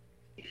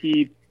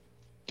 He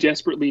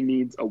desperately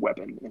needs a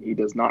weapon, and he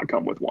does not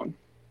come with one.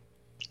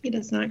 He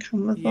does not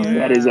come with one.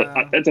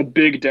 That's a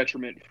big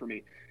detriment for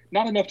me.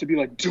 Not enough to be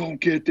like, don't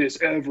get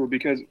this ever,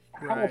 because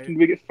how often do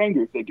we get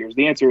Fangry figures?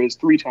 The answer is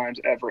 3 times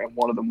ever, and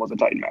one of them was a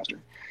Titan Master.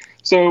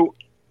 So,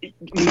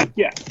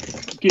 yeah,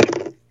 get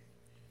it.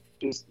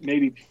 Just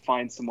maybe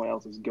find someone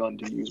else's gun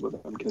to use with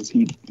him, because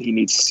he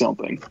needs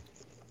something.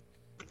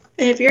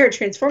 And if you're a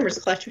Transformers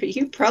collector,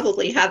 you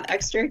probably have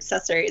extra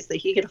accessories that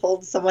he could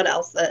hold someone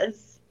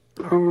else's.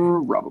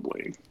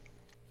 Probably.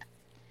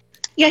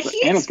 Yeah,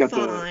 he's and it's got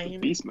fine. The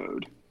beast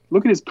mode.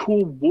 Look at his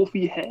cool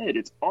wolfy head.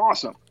 It's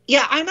awesome.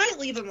 Yeah, I might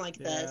leave him like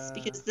this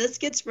because this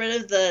gets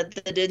rid of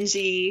the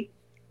dingy,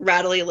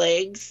 rattly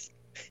legs.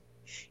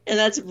 And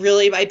that's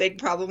really my big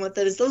problem with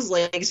it is those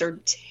legs are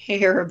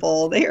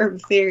terrible. They are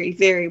very,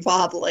 very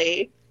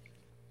wobbly.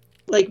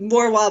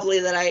 More wobbly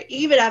than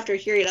even after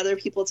hearing other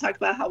people talk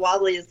about how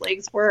wobbly his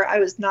legs were, I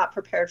was not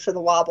prepared for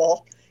the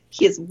wobble.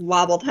 He is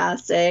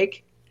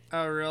wobble-tastic.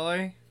 Oh,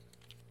 really?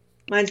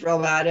 Mine's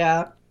real bad,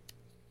 yeah.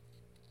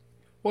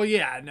 Well,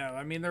 yeah, no.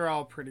 I mean, they're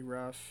all pretty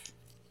rough,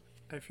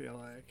 I feel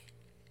like.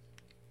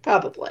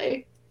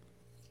 Probably.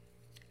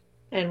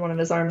 And one of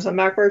his arms went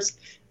backwards.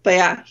 But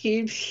yeah,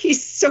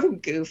 he's so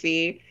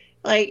goofy.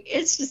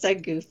 It's just a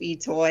goofy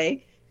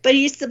toy. But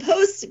he's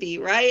supposed to be,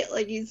 right?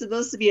 He's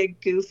supposed to be a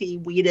goofy,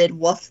 weeded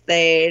wolf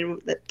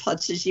thing that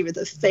punches you in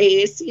the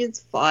face.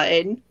 He's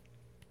fun.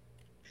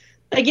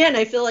 Again,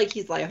 I feel like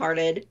he's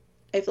lighthearted.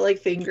 I feel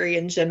like Fangry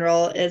in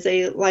general is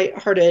a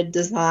lighthearted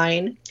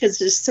design because it's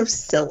just so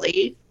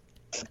silly.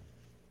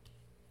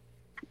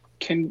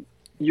 Can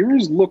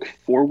yours look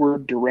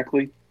forward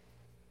directly?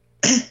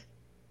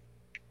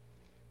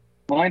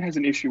 mine has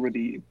an issue where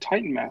the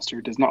Titan Master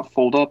does not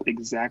fold up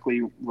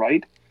exactly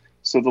right,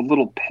 so the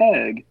little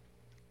peg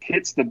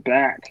hits the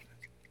back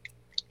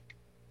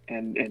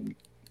and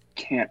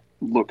can't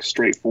look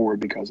straight forward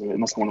because of it,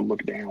 unless I want to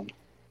look down.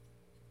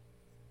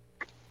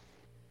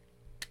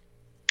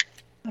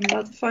 I'm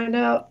about to find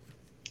out.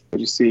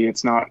 But you see,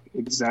 it's not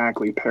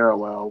exactly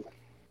parallel,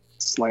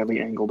 slightly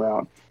angled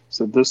out.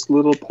 So this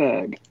little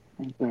peg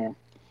right there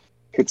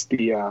hits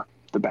the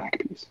back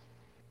piece.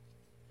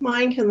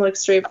 Mine can look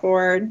straight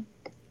forward.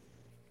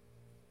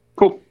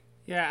 Cool.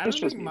 Yeah, I don't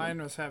think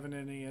mine was having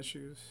any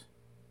issues.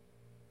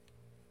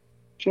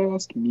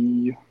 Just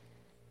me.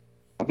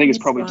 I think it's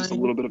probably just a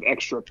little bit of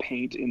extra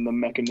paint in the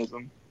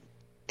mechanism.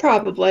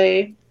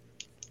 Probably.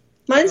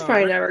 Mine's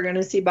probably never going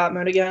to see bot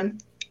mode again.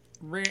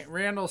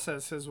 Randall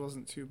says his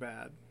wasn't too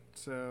bad.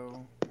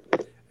 So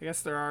I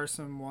guess there are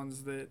some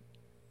ones that,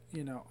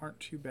 you know, aren't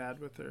too bad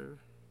with their...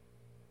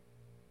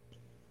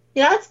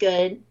 Yeah, that's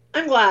good.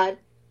 I'm glad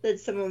that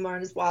some of them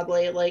aren't as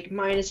wobbly. Like,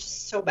 mine is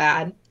just so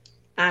bad.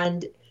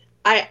 And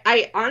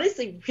I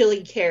honestly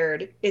really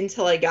cared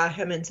until I got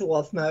him into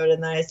wolf mode.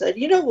 And then I said,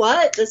 you know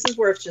what? This is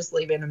worth just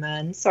leaving him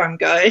in. So I'm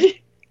good.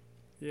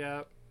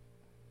 Yeah.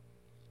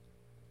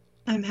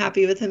 I'm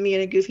happy with him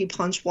being a goofy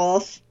punch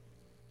wolf.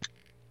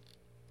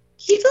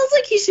 He feels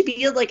like he should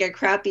be like a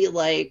crappy,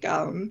 like,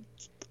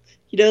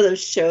 you know,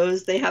 those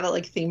shows they have at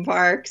like theme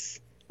parks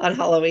on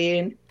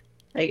Halloween.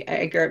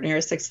 I grew up near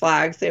Six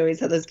Flags. They always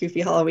have those goofy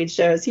Halloween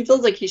shows. He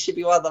feels like he should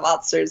be one of the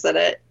monsters in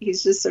it.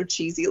 He's just so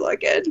cheesy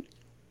looking.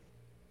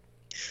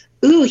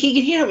 Ooh, he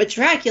can hang out with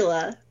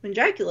Dracula when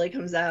Dracula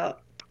comes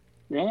out.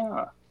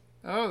 Yeah.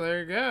 Oh,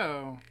 there you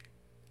go.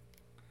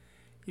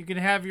 You can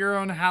have your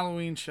own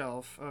Halloween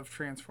shelf of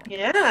Transformers.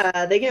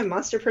 Yeah, they get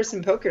Monster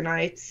Person Poker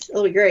Nights.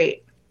 It'll be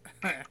great.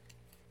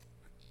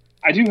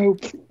 I do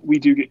hope we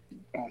do get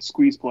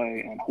Squeeze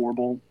Play and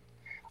Horrible.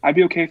 I'd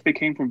be okay if they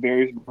came from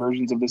various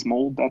versions of this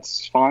mold.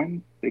 That's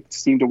fine. They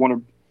seem to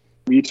want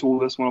to retool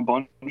this one a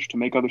bunch to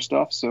make other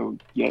stuff, so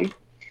yay.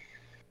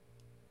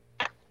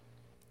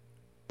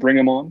 Bring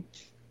them on.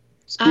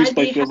 Squeeze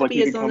Play feels like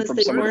you can come from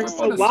they weren't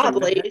so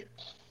wobbly.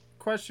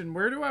 Question,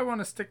 where do I want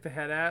to stick the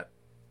head at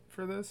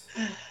for this?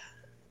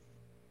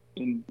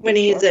 When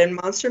he's in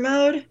monster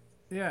mode?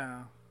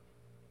 Yeah.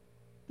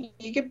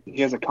 He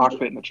has a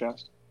cockpit in the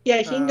chest. Yeah,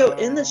 he can go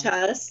in the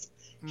chest.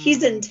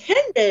 He's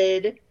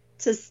intended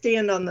to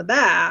stand on the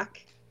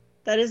back.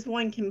 That is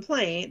one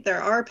complaint.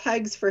 There are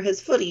pegs for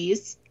his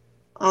footies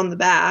on the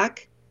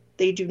back.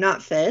 They do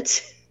not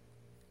fit.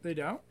 They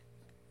don't?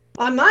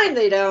 On mine,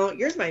 they don't.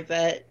 Yours might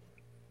fit.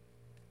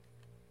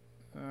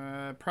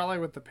 Probably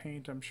with the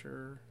paint, I'm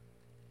sure.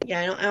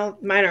 Yeah, I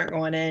don't. Mine aren't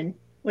going in,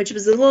 which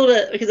was a little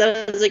bit because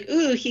I was like,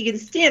 "Ooh, he can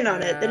stand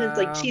on it." Then it's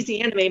like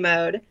cheesy anime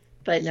mode,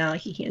 but no,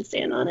 he can't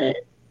stand on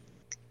it.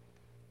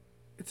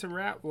 It's a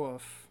rat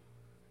wolf,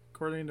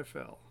 according to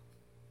Phil.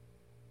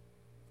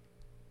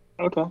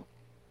 Okay.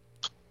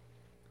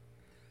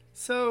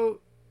 So,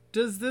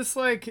 does this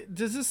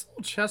little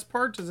chest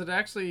part, does it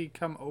actually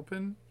come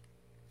open?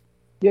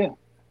 Yeah.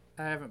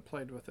 I haven't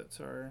played with it,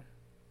 sorry.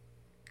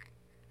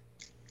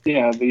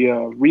 Yeah, the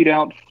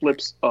readout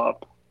flips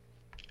up,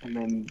 and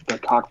then the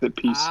cockpit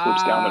piece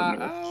flips down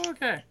underneath. Oh,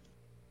 okay.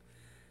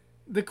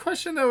 The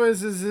question, though,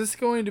 is this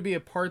going to be a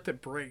part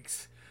that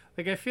breaks?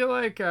 Like, I feel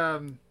like,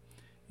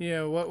 you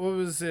know, what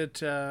was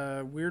it,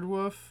 Weird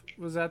Wolf?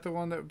 Was that the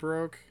one that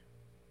broke?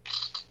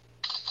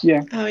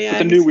 Yeah. Oh, yeah. But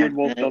the new Weird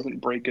Wolf doesn't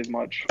break as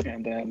much,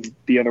 and then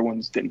the other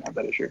ones didn't have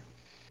that issue.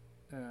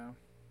 Yeah.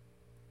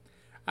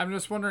 I'm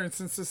just wondering,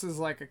 since this is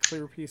like a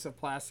clear piece of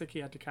plastic,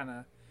 you have to kind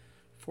of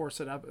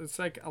force it up. It's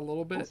like a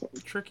little bit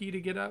tricky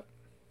to get up.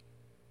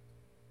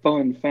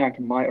 Fun fact,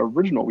 my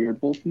original Weird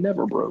Wolf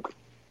never broke.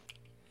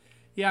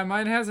 Yeah,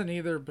 mine hasn't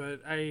either,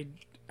 but I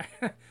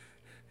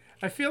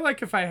feel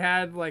like if I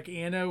had like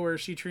Anna where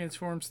she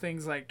transforms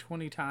things like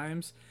 20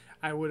 times,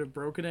 I would have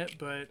broken it,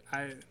 but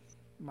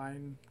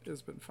mine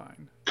has been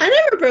fine. I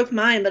never broke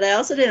mine, but I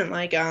also didn't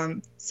like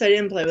so I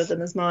didn't play with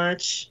them as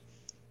much.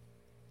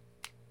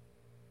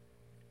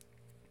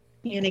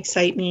 And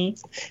excite me.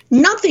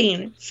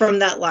 Nothing from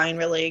that line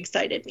really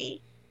excited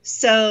me.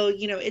 So,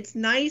 you know, it's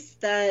nice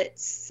that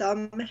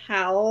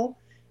somehow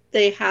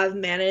they have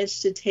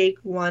managed to take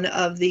one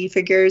of the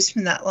figures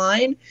from that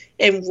line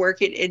and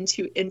work it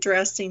into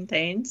interesting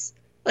things.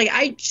 Like,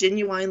 I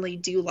genuinely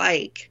do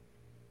like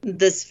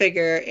this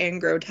figure and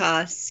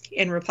Grotesque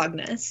and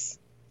Repugnus.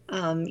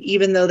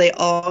 Even though they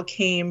all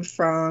came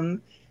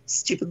from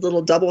stupid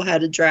little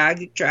double-headed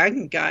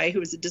dragon guy who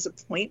was a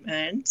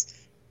disappointment.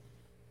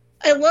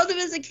 I loved him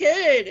as a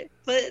kid,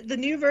 but the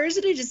new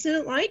version, I just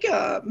didn't like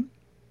him.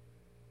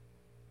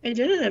 I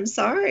didn't. I'm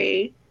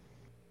sorry.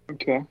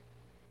 Okay.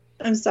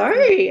 I'm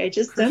sorry. I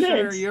just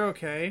didn't. Are you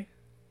okay?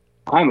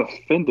 I'm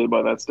offended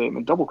by that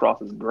statement. Double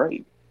Cross is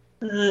great.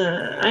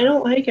 I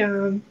don't like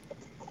him.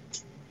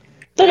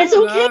 But it's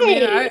okay.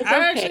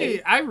 I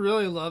mean, I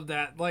really love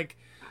that. Like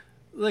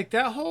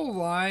that whole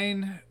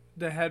line,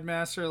 the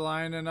Headmaster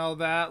line and all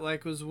that,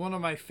 like, was one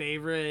of my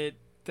favorite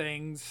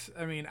things.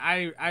 I mean,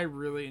 I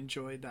really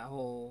enjoyed that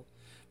whole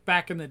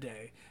back in the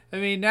day. I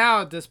mean,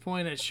 now at this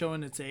point it's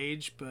showing its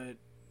age, but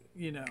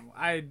you know,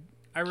 I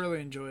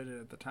really enjoyed it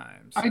at the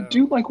time. So. I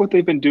do like what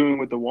they've been doing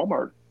with the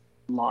Walmart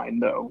line,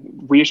 though.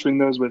 Reissuing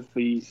those with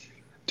the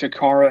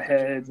Takara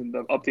heads and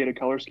the updated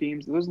color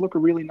schemes. Those look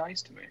really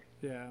nice to me.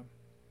 Yeah.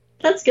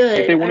 That's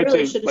good. If they wanted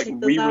to like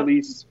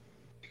re-release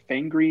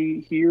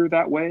Fangry here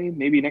that way,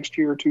 maybe next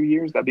year or 2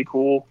 years, that'd be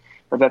cool.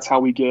 Or if that's how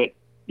we get,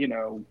 you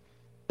know,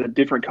 the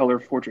different color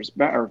Fortress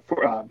or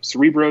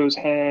Cerebro's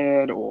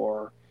head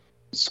or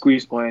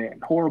Squeeze Play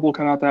and Horrible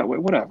come out that way,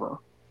 whatever.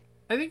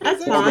 I think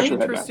what's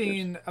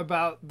interesting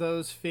about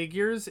those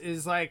figures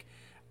is like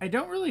I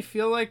don't really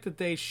feel like that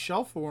they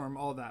shelf warm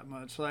all that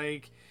much.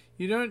 Like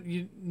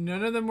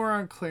none of them were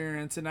on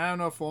clearance, and I don't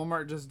know if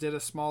Walmart just did a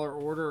smaller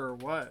order or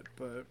what,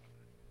 but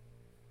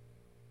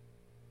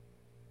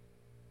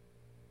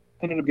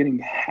I ended up getting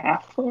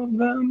half of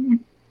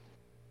them.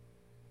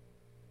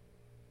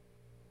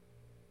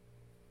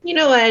 You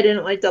know why I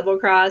didn't like Double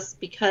Cross?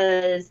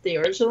 Because the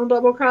original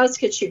Double Cross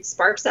could shoot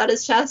sparks out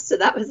his chest, so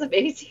that was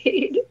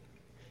amazing.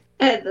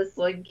 And this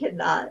one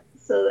cannot.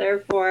 So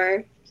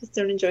therefore, just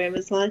don't enjoy him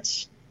as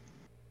much.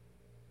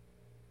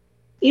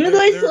 Even though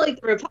I still like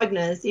the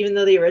Repugnus, even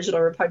though the original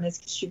Repugnus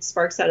could shoot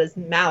sparks out his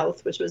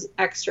mouth, which was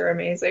extra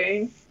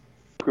amazing.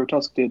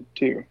 Grotesque did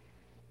too.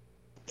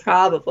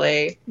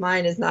 Probably.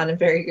 Mine is not in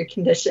very good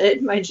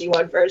condition. My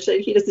G1 version,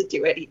 he doesn't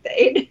do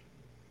anything.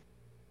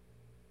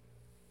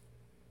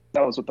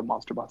 That was what the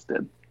Monster Bots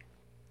did.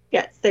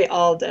 Yes, they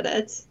all did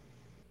it.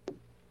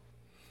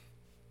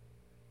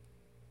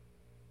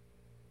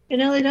 And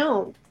no, they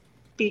don't.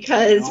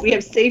 Because we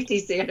have safety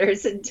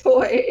standards in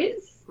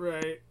toys.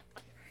 Right.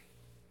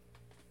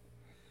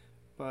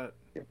 But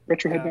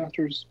Retro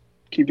Headmasters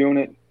keep doing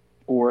it.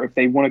 Or if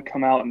they want to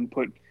come out and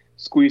put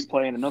Squeeze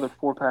Play in another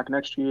 4-pack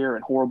next year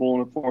and Horrible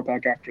in a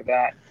 4-pack after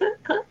that,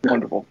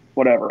 wonderful.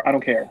 Whatever. I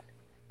don't care.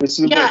 This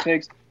is what it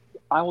takes.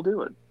 I will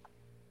do it.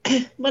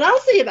 What I'll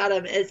say about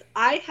him is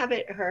I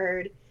haven't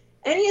heard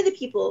any of the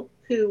people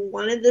who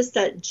wanted this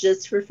set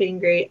just for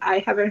Fangry. I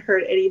haven't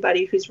heard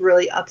anybody who's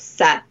really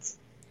upset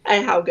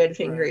at how good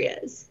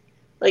Fangry is.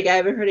 Like, I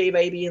haven't heard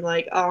anybody being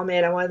like, oh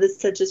man, I wanted this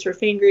set just for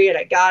Fangry and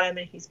I got him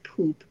and he's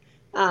poop.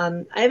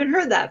 I haven't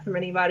heard that from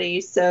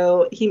anybody,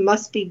 so he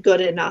must be good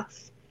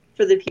enough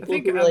for the people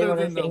who really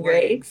wanted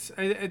Fangry.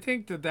 I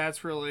think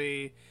that's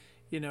really,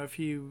 you know, if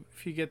you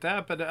get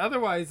that, but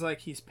otherwise, like,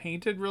 he's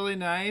painted really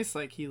nice,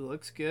 like he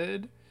looks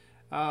good.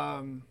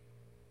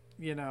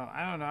 You know,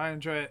 I don't know, I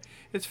enjoy it.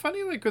 It's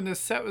funny, like when this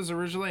set was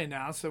originally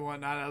announced and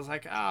whatnot, I was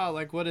like, oh,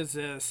 like what is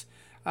this?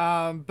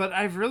 But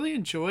I've really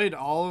enjoyed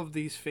all of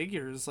these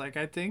figures. Like,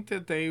 I think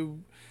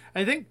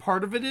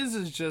part of it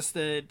is just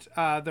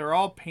that they're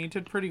all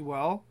painted pretty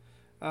well,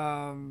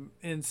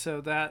 and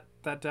so that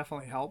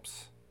definitely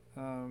helps.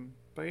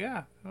 But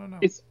yeah, I don't know.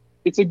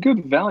 It's a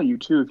good value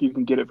too if you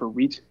can get it for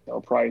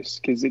retail price,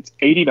 because it's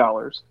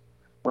 $80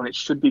 when it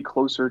should be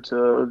closer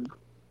to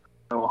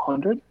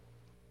 $100.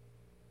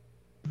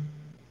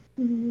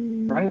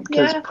 Right?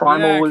 Because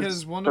Primal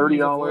is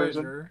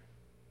 $30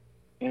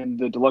 and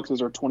the deluxes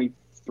are $23,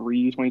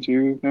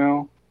 $22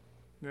 now.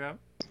 Yeah.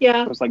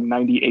 Yeah. So it's like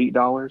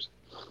 $98.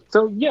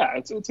 So yeah,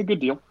 it's a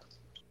good deal.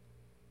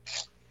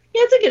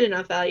 Yeah, it's a good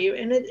enough value,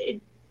 and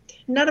it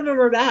none of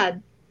them are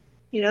bad.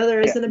 You know,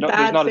 there isn't a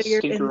bad figure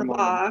in the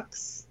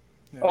box.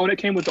 Yeah. Oh, and it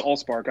came with the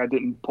Allspark. I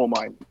didn't pull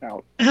mine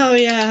out. Oh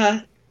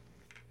yeah.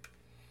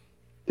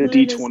 The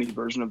D20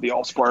 version of the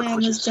Allspark,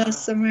 which is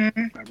just somewhere.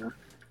 Whatever.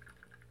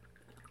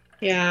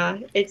 Yeah,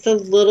 it's a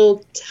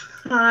little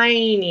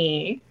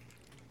tiny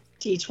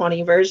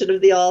D20 version of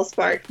the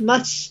Allspark,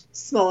 much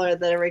smaller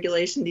than a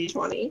regulation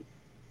D20. I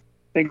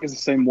think it's the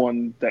same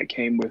one that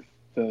came with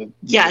the...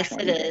 Yes,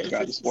 it is.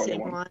 It's the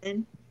same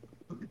one.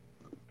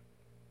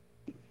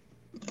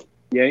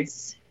 Yay.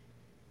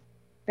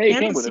 Hey, it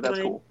came with it. That's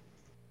cool.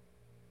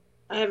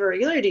 I have a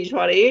regular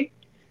D20.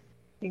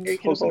 Fangry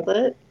can hold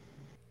it.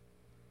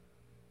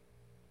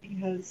 It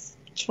has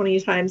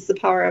 20 times the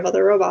power of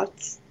other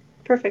robots.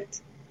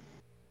 Perfect.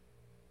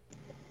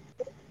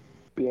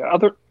 Yeah,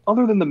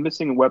 other than the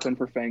missing weapon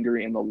for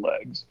Fangry and the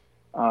legs,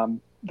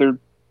 there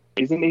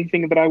isn't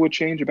anything that I would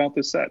change about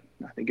this set.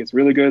 I think it's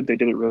really good. They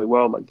did it really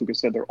well. Like Lucas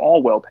said, they're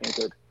all well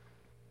painted.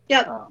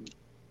 Yep.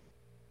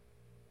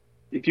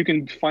 If you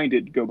can find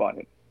it, go buy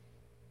it.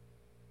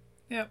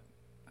 Yep,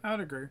 I would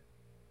agree.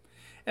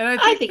 And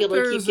I think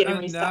it'll keep getting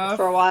restocked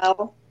for a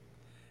while.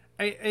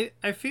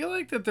 I feel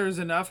like that there's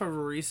enough of a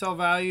resale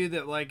value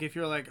that, like, if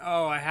you're like,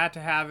 oh, I had to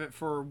have it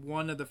for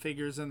one of the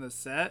figures in the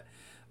set,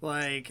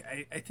 like,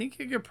 I think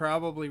you could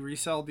probably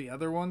resell the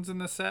other ones in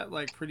the set,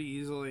 like, pretty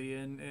easily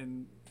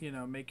and you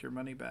know, make your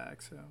money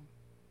back, so.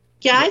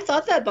 Yeah, I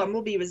thought that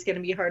Bumblebee was going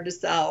to be hard to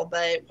sell,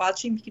 but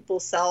watching people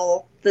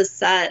sell the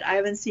set, I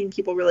haven't seen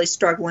people really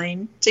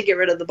struggling to get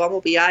rid of the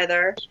Bumblebee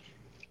either.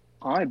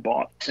 I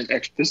bought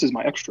this is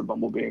my extra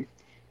Bumblebee,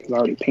 because I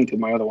already painted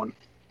my other one.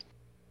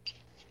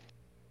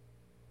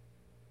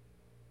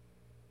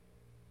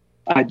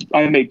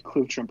 I made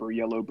Cliff Jumper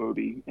yellow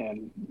Bobby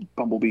and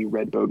Bumblebee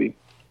red Bobby.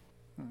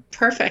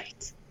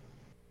 Perfect.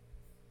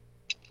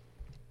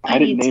 I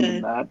didn't name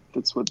him that.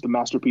 That's what the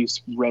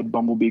Masterpiece Red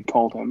Bumblebee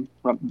called him.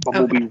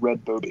 Bumblebee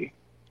Red Bobby.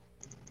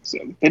 So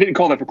they didn't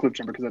call that for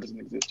Cliffjumper because that doesn't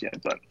exist yet,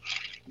 but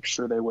I'm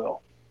sure they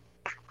will.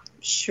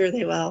 Sure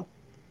they will.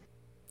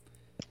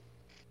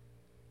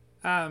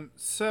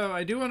 So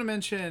I do want to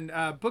mention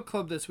book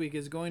club this week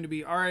is going to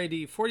be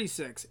RID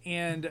 46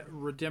 and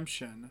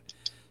Redemption.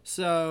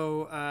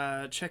 So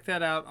check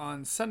that out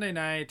on Sunday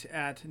night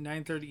at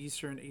 9:30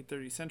 Eastern,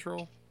 8:30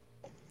 Central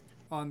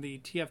on the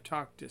TF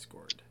Talk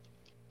Discord.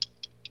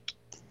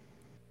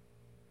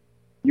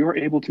 You're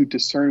able to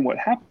discern what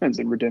happens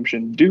in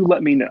Redemption. Do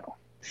let me know.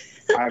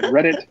 I've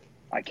read it.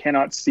 I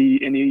cannot see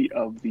any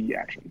of the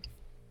action.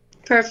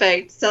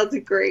 Perfect. Sounds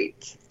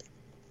great.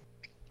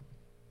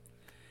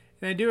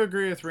 And I do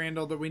agree with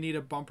Randall that we need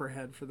a bumper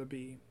head for the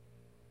bee.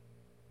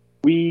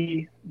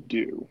 We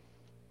do.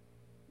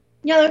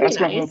 Yeah, that's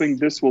what I'm hoping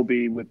this will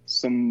be, with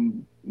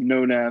some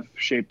No-Nef,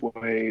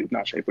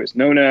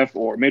 No-Nef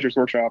or Matrix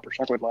Workshop or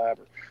Shockwave Lab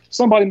or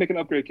somebody make an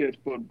upgrade kit to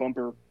put a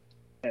bumper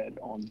head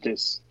on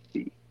this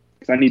bee.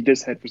 Because I need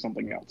this head for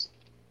something else.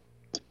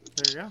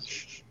 There you go.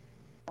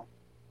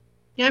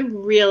 Yeah,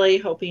 I'm really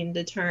hoping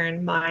to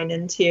turn mine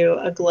into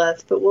a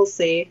glyph, but we'll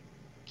see.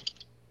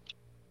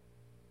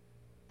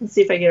 Let's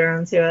see if I get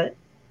around to it.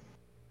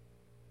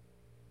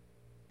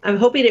 I'm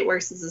hoping it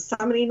works as a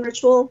summoning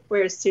ritual,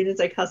 where as soon as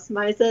I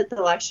customize it,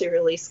 they'll actually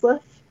release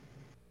glyph.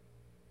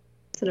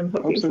 That's what I'm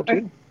hoping for.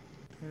 Too.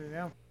 There you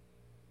go.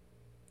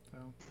 So.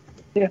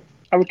 Yeah,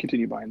 I would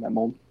continue buying that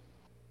mold.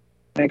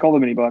 Make all the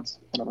mini bots,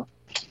 whatever.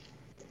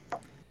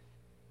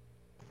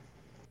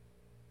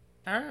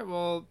 All right,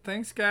 well,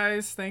 thanks,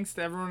 guys. Thanks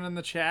to everyone in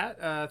the chat.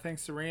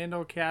 Thanks to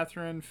Randall,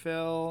 Catherine,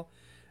 Phil,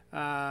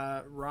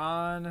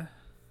 Ron. I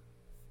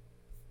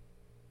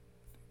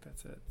think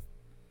that's it.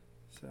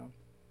 So,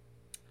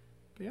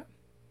 but yeah.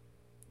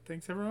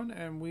 Thanks, everyone,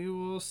 and we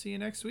will see you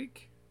next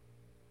week.